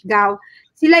Coach Gao,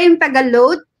 sila yung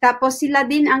taga-load, tapos sila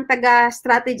din ang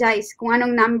taga-strategize kung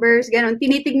anong numbers, ganun.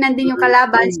 Tinitignan din yung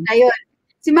kalaban, sila yun.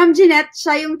 Si Ma'am Jeanette,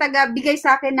 siya yung taga-bigay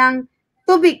sa akin ng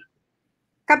tubig,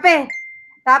 kape,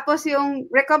 tapos yung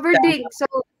recover drink. So,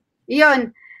 yun.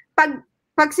 Pag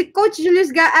si Coach Julius,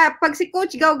 pag si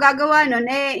Coach Gao gagawa nun,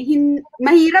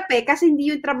 mahirap eh, kasi hindi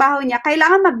yung trabaho niya.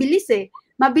 Kailangan mabilis eh.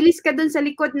 Mabilis ka dun sa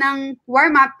likod ng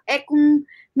warm-up. Kung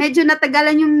medyo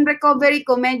natagalan yung recovery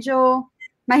ko, medyo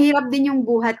mahirap din yung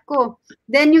buhat ko.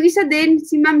 Then, yung isa din,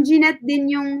 si Ma'am Jeanette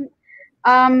din yung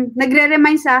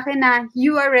nagre-remind sa akin na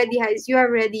you are ready, Hides. You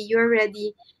are ready.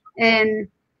 And,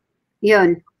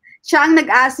 yun. Siya ang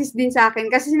nag-assist din sa akin.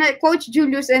 Kasi Coach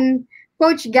Julius and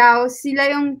Coach Gao,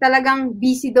 sila yung talagang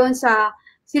busy doon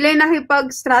sila yung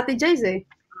nakipag-strategize eh.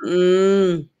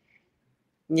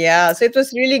 Yeah, so it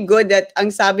was really good that ang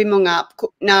sabi mo nga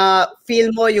na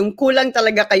feel mo yung kulang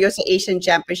talaga kayo sa Asian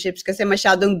Championships kasi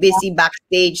masyadong busy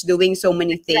backstage doing so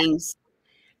many things.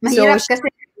 Mahirap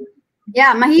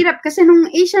mahirap kasi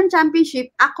nung Asian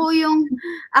Championship, ako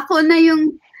na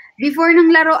yung before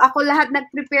ng laro, ako lahat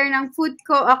nag-prepare ng food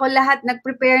ko, ako lahat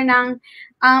nag-prepare ng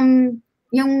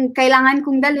yung kailangan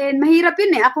kong dalhin. Mahirap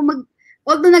yun eh.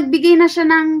 Although nagbigay na siya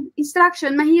ng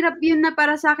instruction, mahirap yun na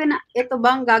para sa akin na ito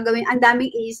ba ang gagawin? Ang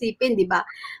daming iisipin, di ba?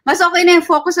 Mas okay na yung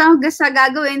focus ako sa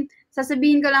gagawin.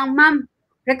 Sasabihin ko lang, ma'am,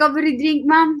 recovery drink,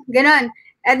 ma'am. Ganon.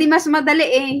 Di mas madali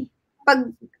eh.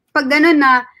 Pag ganon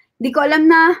na, di ko alam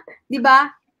na, di ba?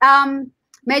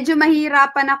 Medyo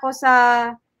mahirapan ako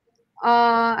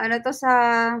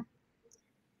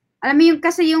alam mo yung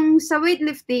kasi yung sa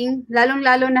weightlifting,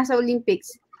 lalong-lalo na sa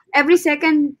Olympics, every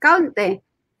second count eh.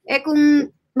 Kung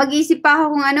mag-isip pa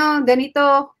ako kung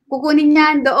ganito, kukunin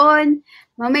niyan doon,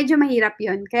 medyo mahirap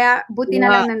yun. Kaya buti na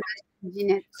lang ng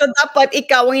Jeanette. So dapat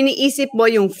ikaw ang iniisip mo,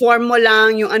 yung form mo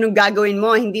lang, yung anong gagawin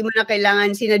mo. Hindi mo na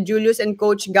kailangan sina Julius and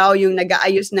Coach Gao yung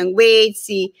nag-aayos ng weight,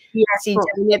 si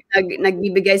Janet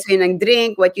nagbibigay sa'yo ng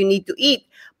drink, what you need to eat.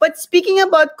 But speaking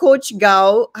about Coach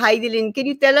Gao, Hidilyn, can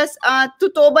you tell us,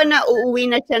 totoo ba na uuwi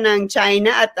na siya ng China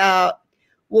at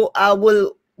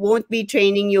won't be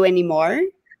training you anymore?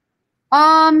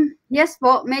 Yes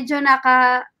po, medyo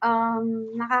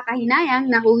nakakahinayang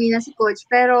na uwi na si Coach,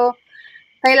 pero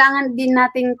kailangan din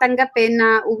nating tanggapin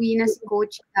na uwi na si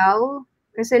Coach Gao.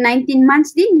 Kasi 19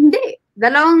 months din, hindi.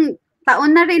 2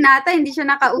 taon na rin ata, hindi siya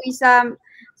nakauwi sa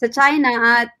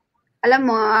China at alam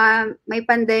mo, may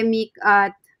pandemic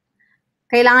at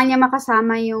kailangan niya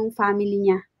makasama yung family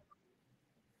niya.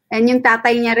 And yung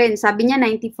tatay niya rin, sabi niya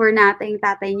 94 na ata yung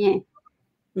tatay niya eh.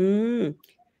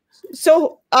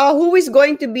 So, who is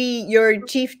going to be your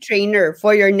chief trainer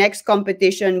for your next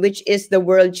competition, which is the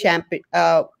World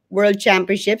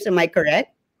Championships? Am I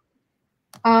correct?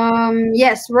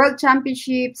 Yes, World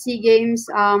Championship, SEA Games.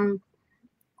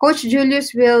 Coach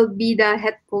Julius will be the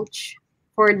head coach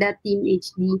for the Team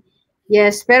HD.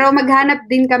 Yes, pero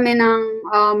maghanap din kami ng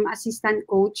assistant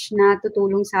coach na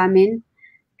tutulong sa amin.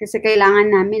 Kasi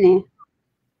kailangan namin eh.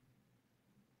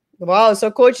 Wow. So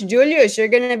Coach Julius,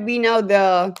 you're gonna be now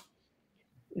the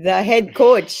head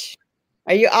coach.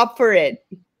 Are you up for it?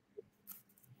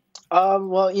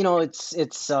 Well,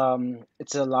 it's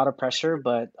a lot of pressure,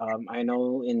 but I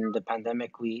know in the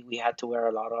pandemic we had to wear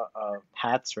a lot of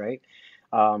hats, right?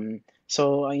 Coach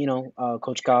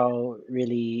Gao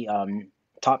really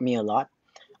taught me a lot,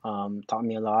 and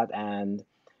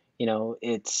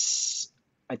it's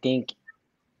I think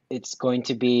it's going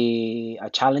to be a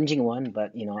challenging one,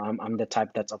 but I'm the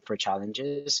type that's up for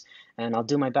challenges, and I'll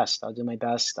do my best. I'll do my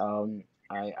best.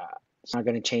 It's not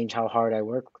going to change how hard I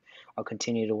work. I'll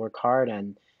continue to work hard,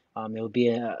 and it'll be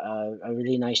a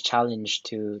really nice challenge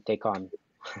to take on.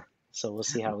 So we'll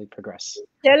see how we progress.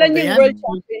 Kailan yung World Diane,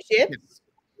 Championship?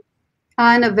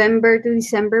 November to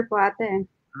December po ate.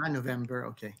 November.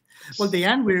 Okay. Well,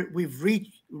 Diane, we've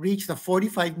reached the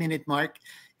 45-minute mark,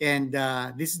 and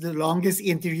this is the longest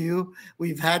interview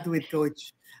we've had with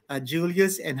Coach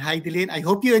Julius and Hidilyn. I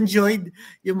hope you enjoyed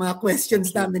yung mga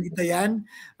questions namin ni Diane.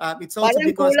 It's also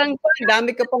Parang because kulang pa.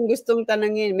 Dami ka pang gustong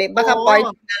tanungin. Baka part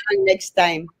na lang next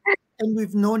time. and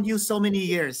we've known you so many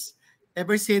years.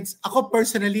 Ever since, ako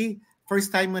personally,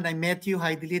 first time when I met you,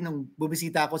 Hidilyn, nung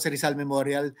bumisita ako sa Rizal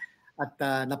Memorial, at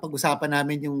napag-usapan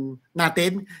namin yung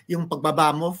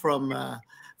pagbaba mo from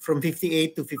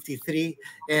 58 to 53,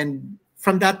 and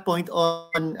from that point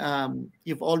on,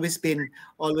 you've always been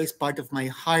part of my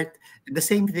heart. And the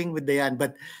same thing with Diane.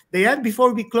 But Diane,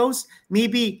 before we close,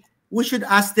 maybe we should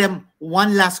ask them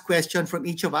one last question from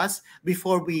each of us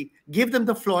before we give them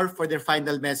the floor for their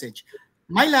final message.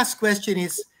 My last question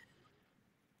is,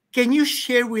 can you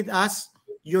share with us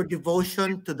your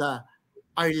devotion to the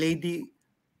Our Lady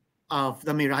of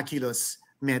the Miraculous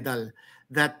medal,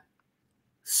 that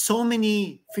so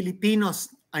many Filipinos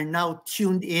are now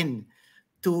tuned in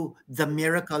to the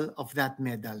miracle of that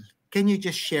medal? Can you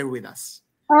just share with us?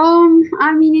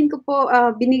 Aminin ko po,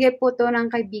 binigay po to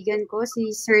ng kaibigan ko,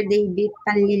 si Sir David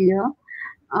Panlilio.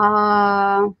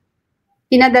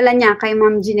 Pinadala niya kay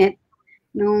Ma'am Jeanette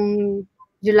nung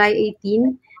July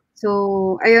 18.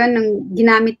 So, ayun, nung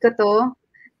ginamit ko to,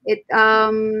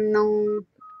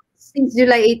 since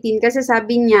July 18, kasi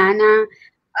sabi niya na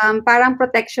parang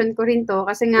protection ko rin to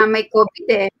kasi nga may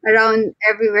COVID around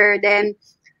everywhere. Then,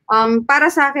 para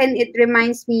sa akin, it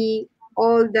reminds me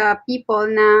all the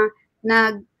people na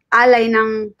nag-alay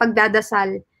ng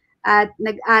pagdadasal at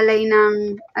nag-alay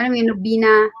ng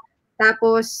nobina.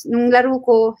 Tapos, nung laro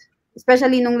ko,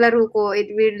 especially nung laro ko, it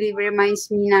really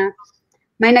reminds me na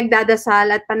may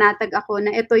nagdadasal at panatag ako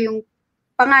na ito yung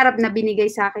pangarap na binigay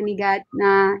sa akin ni God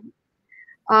na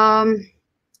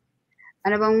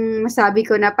ano bang masabi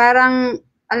ko na parang,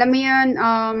 alam mo yun,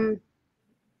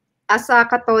 as a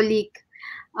Catholic,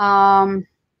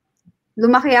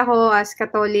 lumaki ako as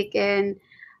Catholic, and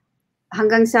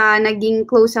hanggang sa naging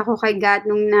close ako kay God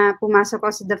nung pumasok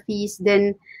ako sa the feast.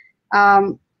 Then,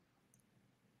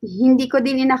 hindi ko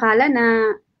din inakala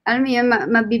na, alam mo yun,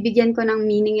 mabibigyan ko ng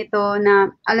meaning ito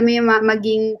na, alam mo yun,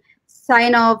 maging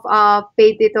sign of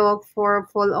faith ito for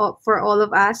all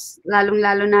of us,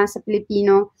 lalong-lalo na sa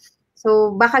Pilipino.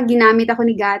 So, baka ginamit ako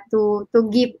ni God to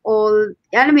give all,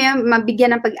 alam mo yun,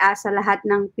 mabigyan ng pag-asa lahat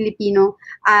ng Pilipino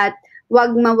at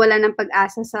wag mawala ng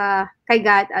pag-asa kay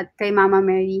God at kay Mama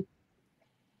Mary.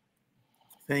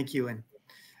 Thank you. And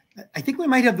I think we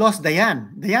might have lost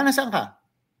Diane. Diane, nasaan ka?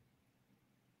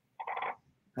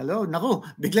 Hello? Naku,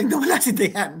 biglang nawala si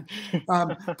Diane.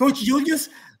 Coach Julius,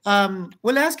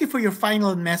 we'll ask you for your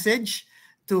final message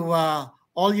to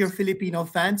all your Filipino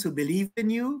fans who believe in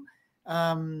you.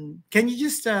 Can you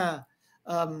just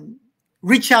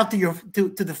reach out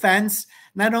to the fans,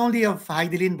 not only of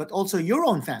Hidilyn, but also your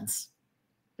own fans?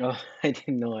 Oh, I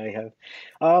didn't know I have.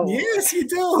 Yes, you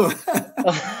do.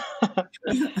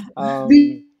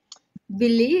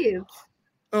 Believe.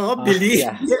 Oh, believe.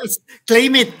 Yeah. Yes.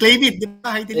 Claim it. Claim it.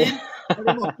 Hidilyn?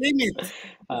 Claim it.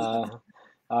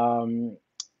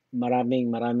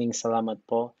 Maraming salamat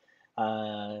po.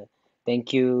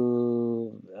 Thank you.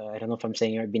 I don't know if I'm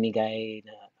saying your binigay.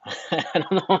 I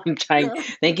don't know. I'm trying.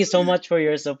 Thank you so much for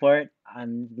your support.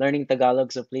 I'm learning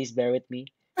Tagalog, so please bear with me.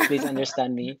 Please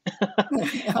understand me.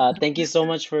 Thank you so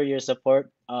much for your support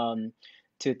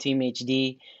to Team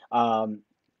HD.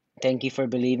 Thank you for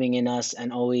believing in us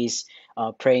and always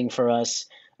praying for us.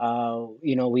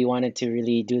 We wanted to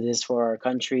really do this for our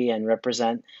country and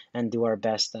represent and do our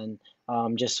best. And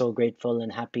I'm just so grateful and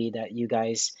happy that you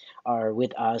guys are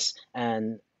with us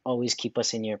and always keep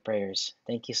us in your prayers.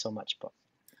 Thank you so much, po.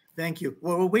 Thank you.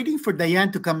 Well, we're waiting for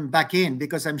Diane to come back in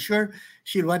because I'm sure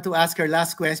she'll want to ask her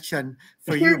last question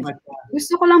for you. Sure. But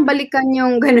Gusto ko lang balikan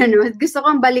yung gano'n, no? Gusto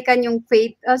kong balikan yung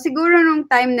faith. Siguro nung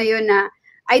time na yun na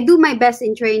I do my best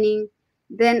in training,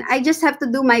 then I just have to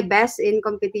do my best in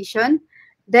competition.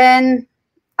 Then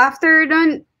after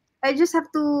done, I just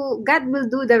have to, God will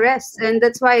do the rest. And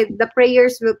that's why the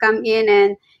prayers will come in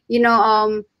and,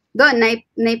 doon,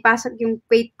 naipasok yung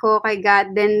faith ko kay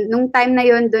God. Then nung time na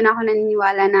yun, doon ako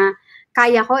naniniwala na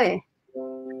kaya ko eh.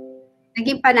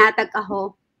 Naging panatag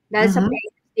ako dahil sa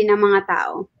prayers din ng mga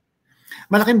tao.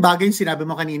 malaking bagay yung sinabi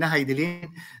mo kanina, Hidilyn,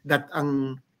 that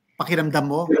ang pakiramdam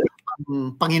mo,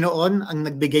 ang Panginoon ang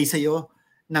nagbigay sa iyo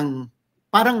ng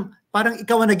parang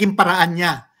ikaw ang naging paraan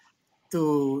niya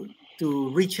to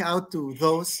reach out to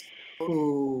those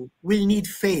who will need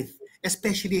faith,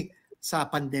 especially sa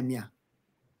pandemya.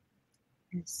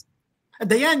 Yes.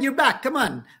 Diane, you're back. Come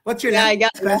on. What's your I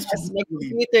got question? my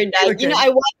computer died. Okay.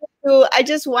 I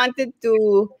just wanted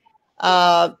to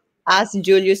ask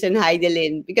Julius and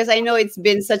Hidilyn because I know it's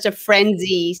been such a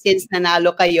frenzy since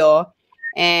nanalo kayo.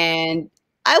 And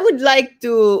I would like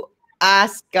to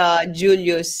ask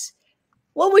Julius,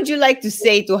 what would you like to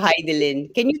say to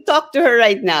Hidilyn? Can you talk to her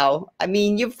right now? I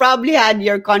mean, you've probably had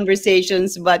your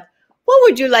conversations, but what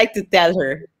would you like to tell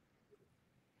her?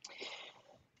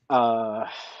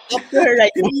 Talk to her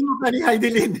right now.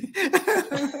 Hidilyn.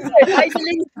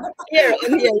 Hidilyn, here,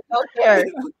 talk to her.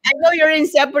 I know you're in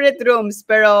separate rooms,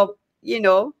 pero,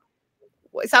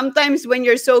 sometimes when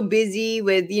you're so busy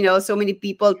with, so many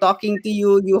people talking to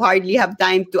you, you hardly have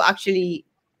time to actually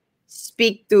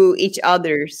speak to each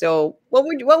other. So what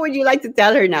would you like to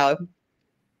tell her now?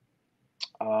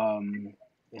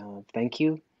 Thank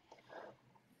you.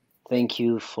 Thank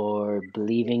you for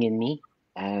believing in me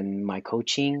and my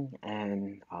coaching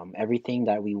and everything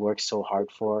that we worked so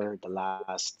hard for the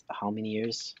last how many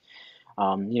years.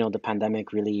 The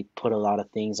pandemic really put a lot of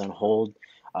things on hold,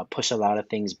 pushed a lot of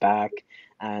things back.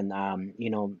 And,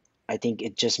 I think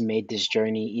it just made this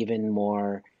journey even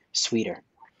more sweeter.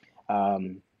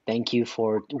 Thank you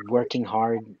for working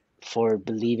hard, for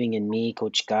believing in me,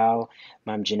 Coach Gao,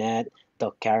 Ma'am Jeanette,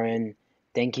 Doc Karen.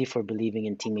 Thank you for believing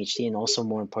in Team HD and also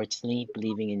more importantly,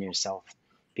 believing in yourself.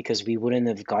 Because we wouldn't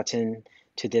have gotten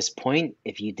to this point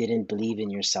if you didn't believe in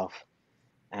yourself.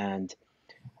 And,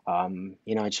 I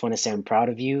just want to say I'm proud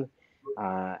of you.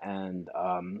 I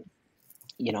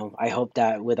hope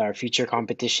that with our future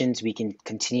competitions, we can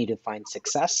continue to find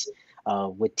success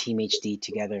with Team HD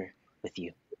together with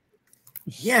you.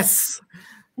 Yes.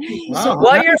 Wow.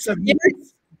 Well,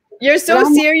 you're so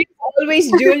serious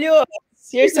always, Julio.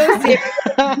 You're so serious.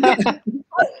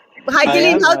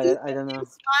 Hidilyn, how do you I don't know.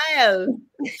 Smile?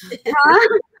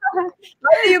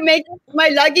 How do you make my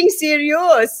laging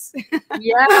serious?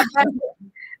 Yeah.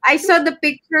 I saw the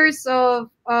pictures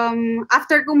of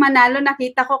after kong manalo,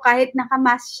 nakita ko kahit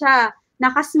nakamask siya.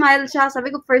 Nakasmile siya.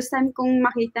 Sabi ko, first time kong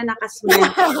makita nakasmile.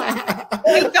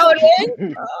 Ikaw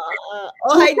rin?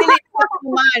 Hidilyn,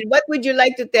 what would you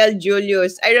like to tell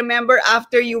Julius? I remember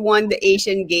after you won the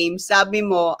Asian Games, sabi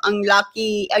mo, ang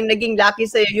naging lucky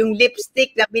sa'yo, yung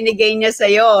lipstick na binigay niya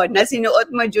sa'yo, na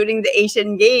sinuot mo during the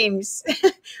Asian Games.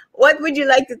 What would you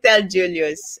like to tell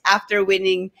Julius after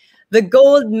winning the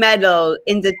gold medal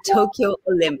in the Tokyo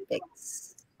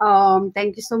Olympics?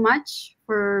 Thank you so much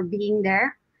for being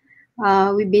there.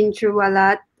 We've been through a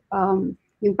lot.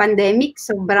 Yung pandemic,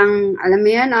 sobrang, alam mo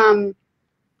yan,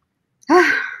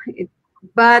 it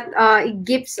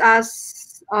gives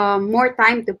us more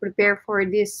time to prepare for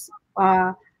this,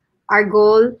 our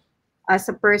goal as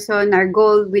a person, our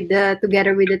goal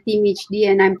together with the Team HD,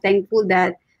 and I'm thankful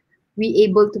that we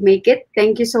able to make it.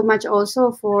 Thank you so much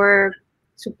also for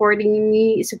supporting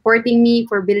me,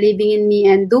 for believing in me,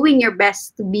 and doing your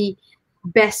best to be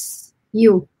best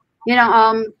you.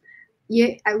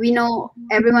 We know,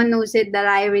 everyone knows it, that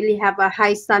I really have a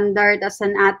high standard as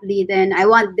an athlete, and I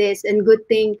want this, and good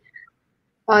thing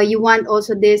you want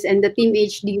also this, and the Team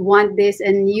HD want this,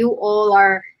 and you all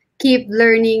are keep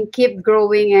learning, keep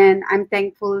growing, and I'm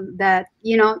thankful that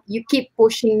you keep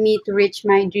pushing me to reach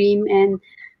my dream, and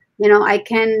I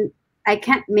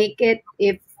can't make it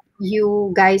if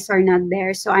you guys are not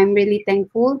there. So I'm really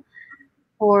thankful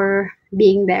for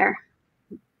being there.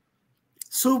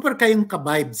 Super kayong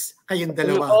ka-vibes, kayong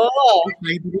dalawa.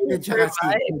 Hidilyn at si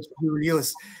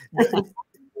Julius.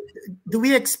 Do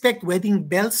we expect wedding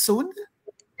bells soon?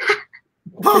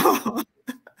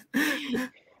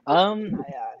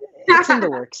 It's in the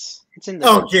works. It's in the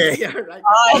works. Okay, all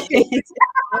right.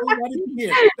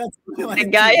 The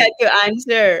guy had to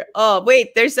answer. Oh,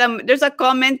 wait, there's a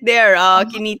comment there.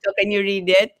 Kinito, can you read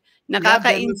it? Go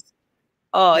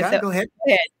ahead.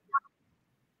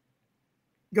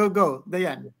 Go,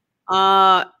 Dayan.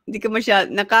 Hindi ka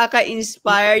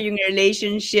nakaka-inspire yung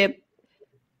relationship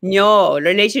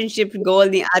relationship goal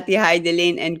ni Ate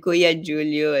Hidilyn and Kuya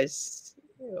Julius.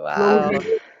 Long Wow.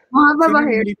 hair. Mga Sino babae.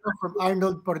 naman dito from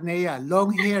Arnold Pornea?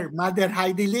 Long hair, Mother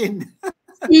Hidilyn.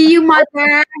 See you,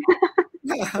 mother.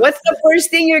 What's the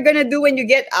first thing you're gonna do when you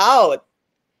get out?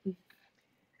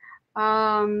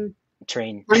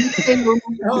 Train. I'm train mama.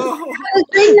 Oh, I'll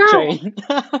train now. Train.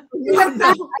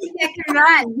 I can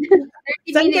run.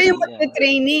 30 Saan kayo minutes.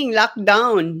 magte-training?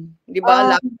 Lockdown. Di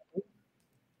ba?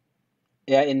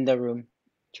 Yeah, in the room.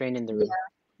 Train in the room.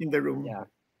 in the room. Yeah.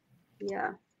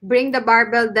 Yeah. Bring the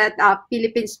barbell that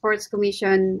Philippine Sports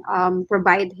Commission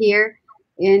provide here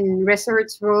in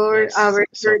Resorts World. Yes, so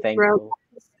Resort World. thankful.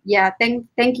 Yeah, thank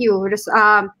you.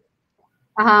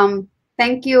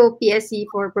 Thank you PSC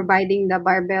for providing the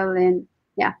barbell, and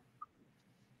yeah.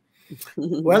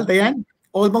 Well, Dayan,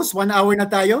 almost 1 hour na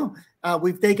tayo.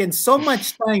 We've taken so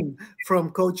much time from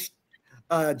Coach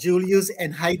Julius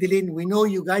and Hidilyn. We know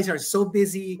you guys are so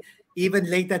busy, even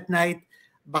late at night.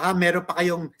 Baka meron pa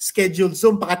kayong scheduled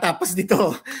Zoom pakatapos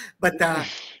dito. But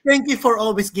thank you for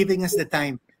always giving us the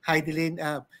time, Hidilyn.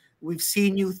 We've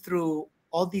seen you through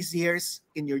all these years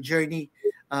in your journey.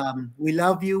 We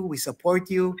love you, we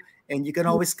support you, and you can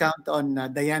always count on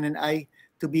Dayan and I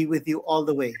to be with you all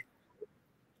the way.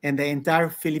 And the entire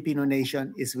Filipino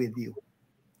nation is with you.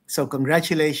 So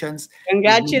congratulations.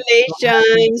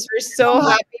 Congratulations. We're so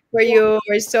happy for you.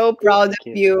 We're so proud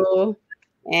of you.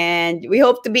 And we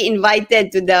hope to be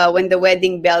invited to when the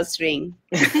wedding bells ring.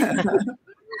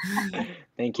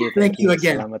 Thank you. Thank you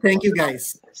again. Salamat Thank po. you,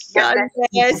 guys. God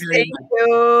bless. Thank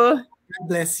you. God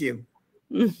bless you.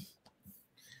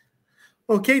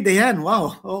 Okay, Dayan.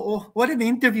 Wow. Oh, what an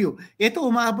interview. Ito,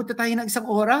 umaabot na tayo ng 1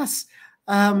 oras.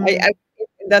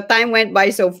 The time went by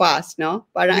so fast, no?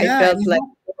 Parang Yeah, I felt like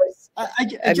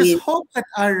I just hope that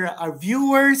our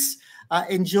viewers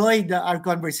enjoyed our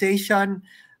conversation.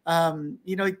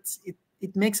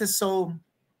 It makes us so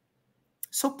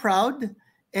proud,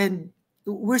 and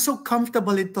we're so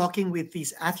comfortable in talking with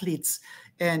these athletes.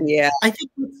 And I think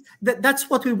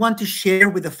that's what we want to share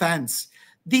with the fans.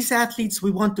 These athletes we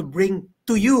want to bring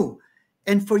to you,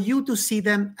 and for you to see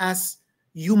them as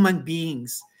human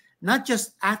beings, not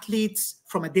just athletes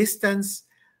from a distance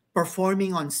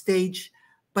performing on stage,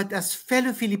 but as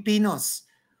fellow Filipinos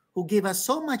who give us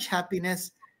so much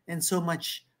happiness and so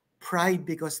much pride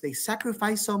because they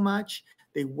sacrifice so much,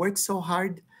 they work so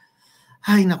hard.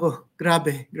 Ay, nako,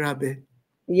 grabe.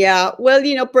 Yeah, well,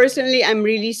 personally, I'm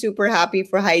really super happy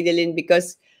for Hidilyn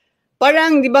because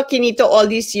parang, di ba, Kinito, all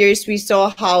these years we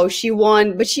saw how she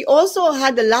won, but she also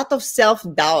had a lot of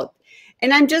self-doubt.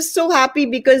 And I'm just so happy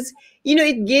because,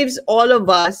 it gives all of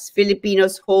us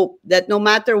Filipinos hope that no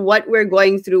matter what we're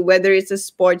going through, whether it's a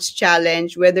sports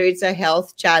challenge, whether it's a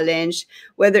health challenge,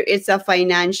 whether it's a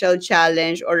financial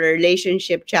challenge or a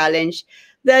relationship challenge,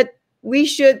 that we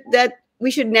should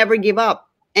never give up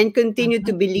and continue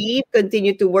to believe,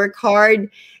 continue to work hard,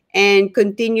 and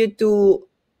continue to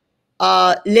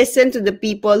listen to the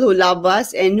people who love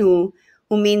us and who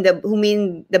mean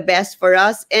the best for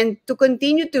us, and to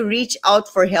continue to reach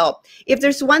out for help. If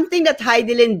there's one thing that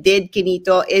Hidilyn did,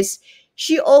 Kinito, is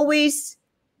she always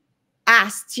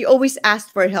asked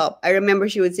for help. I remember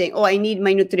she would say, "Oh, I need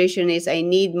my nutritionist, I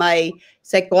need my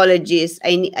psychologist,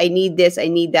 I need this, I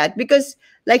need that," because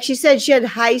like she said, she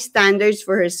had high standards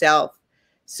for herself.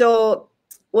 So,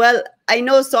 well, I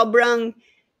know sobrang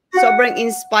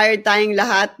inspired tayong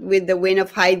lahat with the win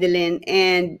of Hidilyn,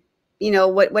 and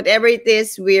whatever it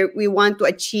is we want to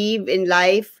achieve in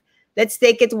life, let's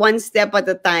take it one step at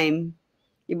a time.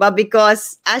 Diba?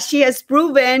 Because as she has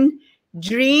proven,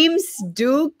 dreams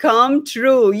do come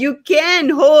true. You can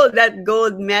hold that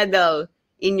gold medal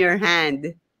in your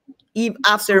hand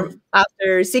after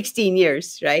 16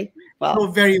 years, right? Wow. So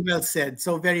very well said.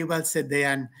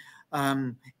 Dayan.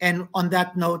 And on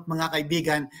that note, mga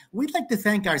kaibigan, we'd like to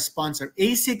thank our sponsor,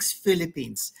 ASICS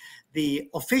Philippines, the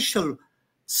official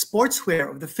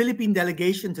sportswear of the Philippine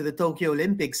delegation to the Tokyo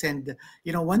Olympics. And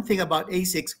one thing about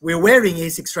ASICS, we're wearing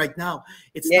ASICS right now.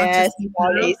 It's not just the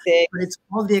apparel, but it's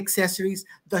all the accessories,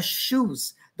 the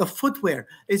shoes, the footwear.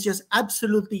 It's just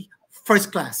absolutely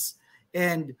first class.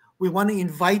 And we want to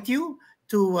invite you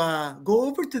to go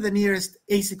over to the nearest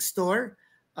ASICS store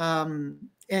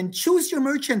and choose your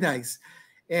merchandise.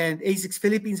 And ASICS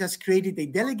Philippines has created a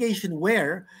delegation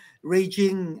wear with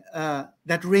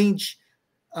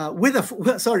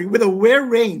a wear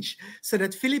range, so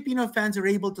that Filipino fans are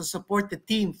able to support the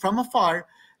team from afar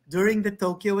during the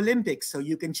Tokyo Olympics. So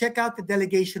you can check out the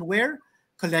delegation wear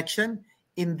collection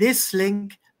in this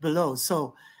link below.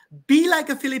 So Be like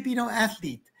a Filipino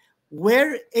athlete.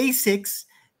 Wear Asics,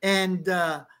 and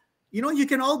you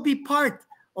can all be part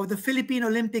of the Philippine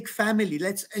Olympic family.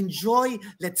 Let's enjoy,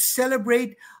 let's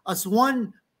celebrate as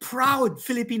one proud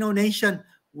Filipino nation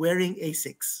wearing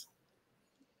Asics.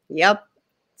 Yep.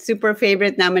 Super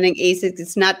favorite naman ng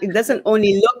ASICS. It doesn't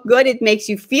only look good, it makes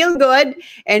you feel good,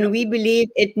 and we believe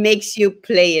it makes you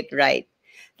play it right.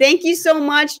 Thank you so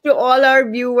much to all our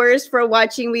viewers for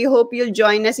watching. We hope you'll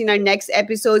join us in our next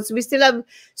episodes. We still have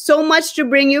so much to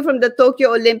bring you from the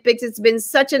Tokyo Olympics. It's been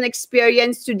such an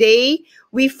experience today.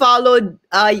 We followed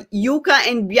Yuka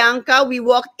and Bianca. We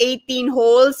walked 18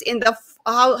 holes in the,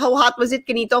 how hot was it,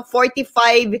 Kenito?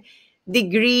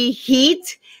 45-degree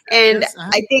heat. And Yes,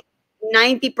 I think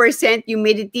 90%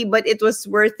 humidity, but it was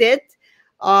worth it.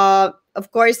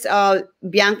 Of course,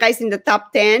 Bianca is in the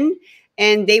top 10.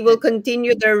 And they will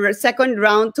continue their second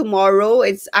round tomorrow.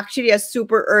 It's actually a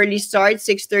super early start,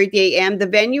 6:30 a.m. The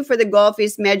venue for the golf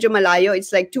is medyo malayo.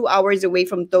 It's like 2 hours away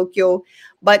from Tokyo,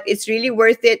 but it's really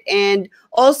worth it. And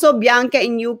also Bianca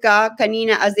and Yuka,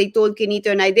 kanina, as they told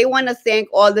Kenito and I, they want to thank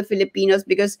all the Filipinos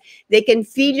because they can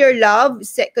feel your love.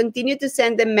 Continue to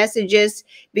send them messages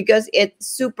because it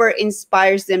super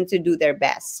inspires them to do their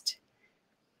best.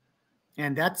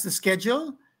 And that's the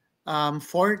schedule.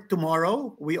 For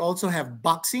tomorrow, we also have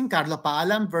boxing, Carlo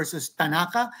Paalam versus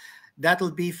Tanaka.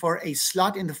 That'll be for a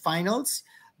slot in the finals.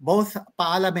 Both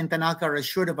Paalam and Tanaka are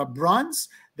assured of a bronze.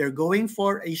 They're going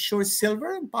for a sure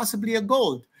silver and possibly a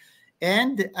gold.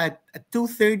 And at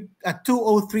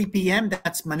 2:03 p.m.,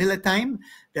 that's Manila time,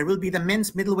 there will be the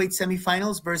men's middleweight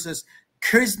semifinals versus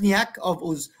Kurzniak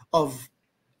of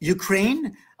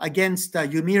Ukraine against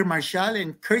Yumir Marshall.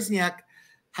 And Kurzniak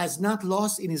has not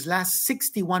lost in his last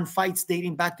 61 fights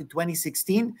dating back to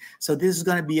 2016. So this is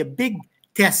going to be a big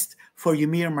test for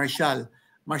Yumir Marshall.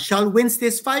 Marshall wins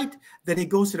this fight, then he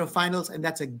goes to the finals, and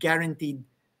that's a guaranteed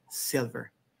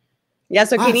silver. Yeah,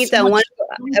 so Kenita, I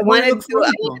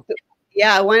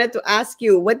wanted to ask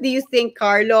you, what do you think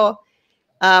Carlo,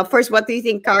 first, what do you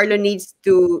think Carlo needs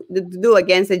to do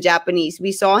against the Japanese?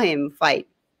 We saw him fight.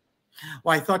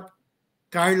 Well, I thought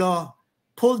Carlo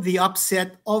pulled the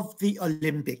upset of the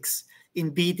Olympics in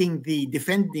beating the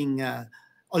defending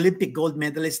Olympic gold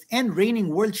medalist and reigning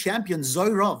world champion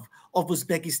Zoirov of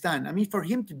Uzbekistan. I mean, for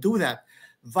him to do that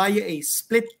via a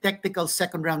split technical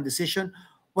second round decision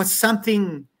was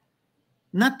something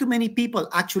not too many people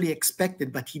actually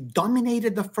expected, but he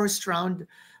dominated the first round,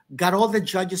 got all the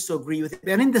judges to agree with it.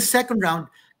 And in the second round,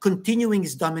 continuing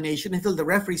his domination until the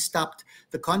referee stopped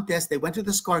the contest. They went to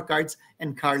the scorecards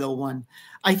and Carlo won.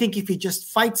 I think if he just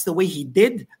fights the way he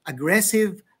did,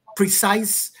 aggressive,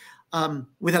 precise,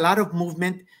 with a lot of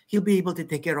movement, he'll be able to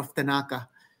take care of Tanaka.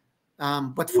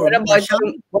 But for what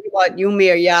about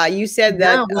Yumir? Yeah, you said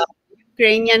that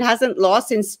Ukrainian hasn't lost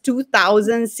since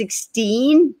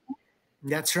 2016.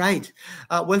 That's right.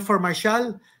 Well, for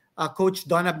Marshall, Coach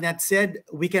Don Abnett said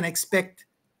we can expect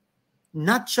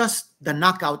not just the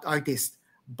knockout artist,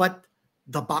 but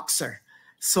the boxer.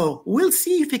 So we'll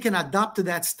see if he can adapt to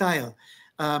that style.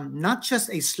 Not just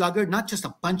a slugger, not just a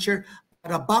puncher,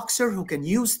 but a boxer who can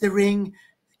use the ring,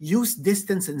 use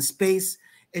distance and space,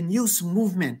 and use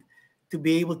movement to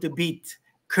be able to beat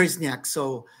Kurzniak.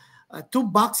 So two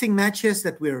boxing matches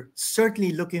that we're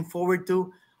certainly looking forward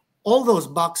to. All those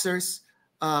boxers,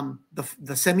 the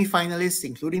semifinalists,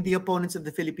 including the opponents of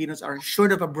the Filipinos, are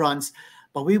short of a bronze,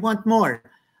 but we want more.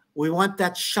 We want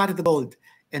that shot at the gold,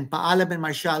 and Paalam and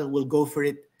Marshall will go for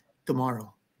it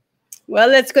tomorrow. Well,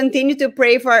 let's continue to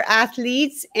pray for our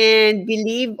athletes and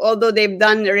believe, although they've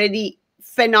done already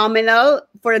phenomenal,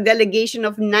 for a delegation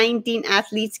of 19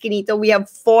 athletes, Kenito, we have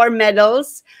 4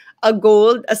 medals, a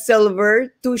gold, a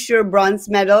silver, 2 sure bronze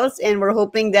medals, and we're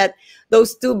hoping that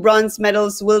those 2 bronze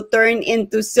medals will turn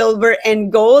into silver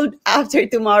and gold after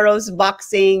tomorrow's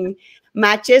boxing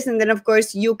matches. And then, of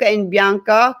course, Yuka and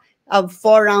Bianca have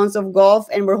 4 rounds of golf,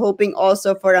 and we're hoping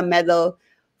also for a medal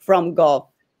from golf.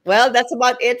 Well, that's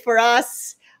about it for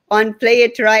us on Play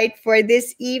It Right for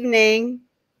this evening.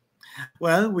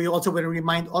 Well, we also want to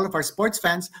remind all of our sports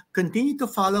fans, continue to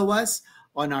follow us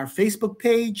on our Facebook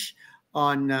page,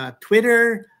 on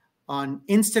Twitter, on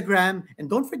Instagram, and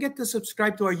don't forget to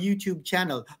subscribe to our YouTube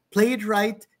channel. Play It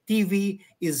Right TV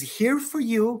is here for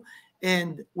you,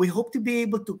 and we hope to be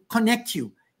able to connect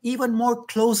you even more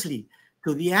closely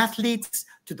to the athletes,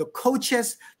 to the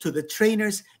coaches, to the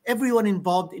trainers, everyone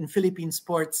involved in Philippine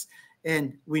sports.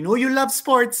 And we know you love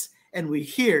sports, and we're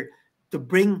here to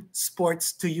bring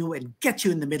sports to you and get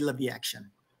you in the middle of the action.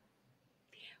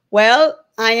 Well,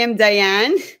 I am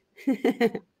Diane.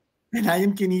 And I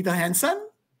am Kenito Hansen.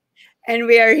 And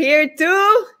we are here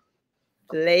to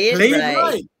Play It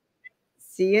Right.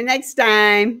 See you next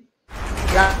time.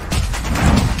 Love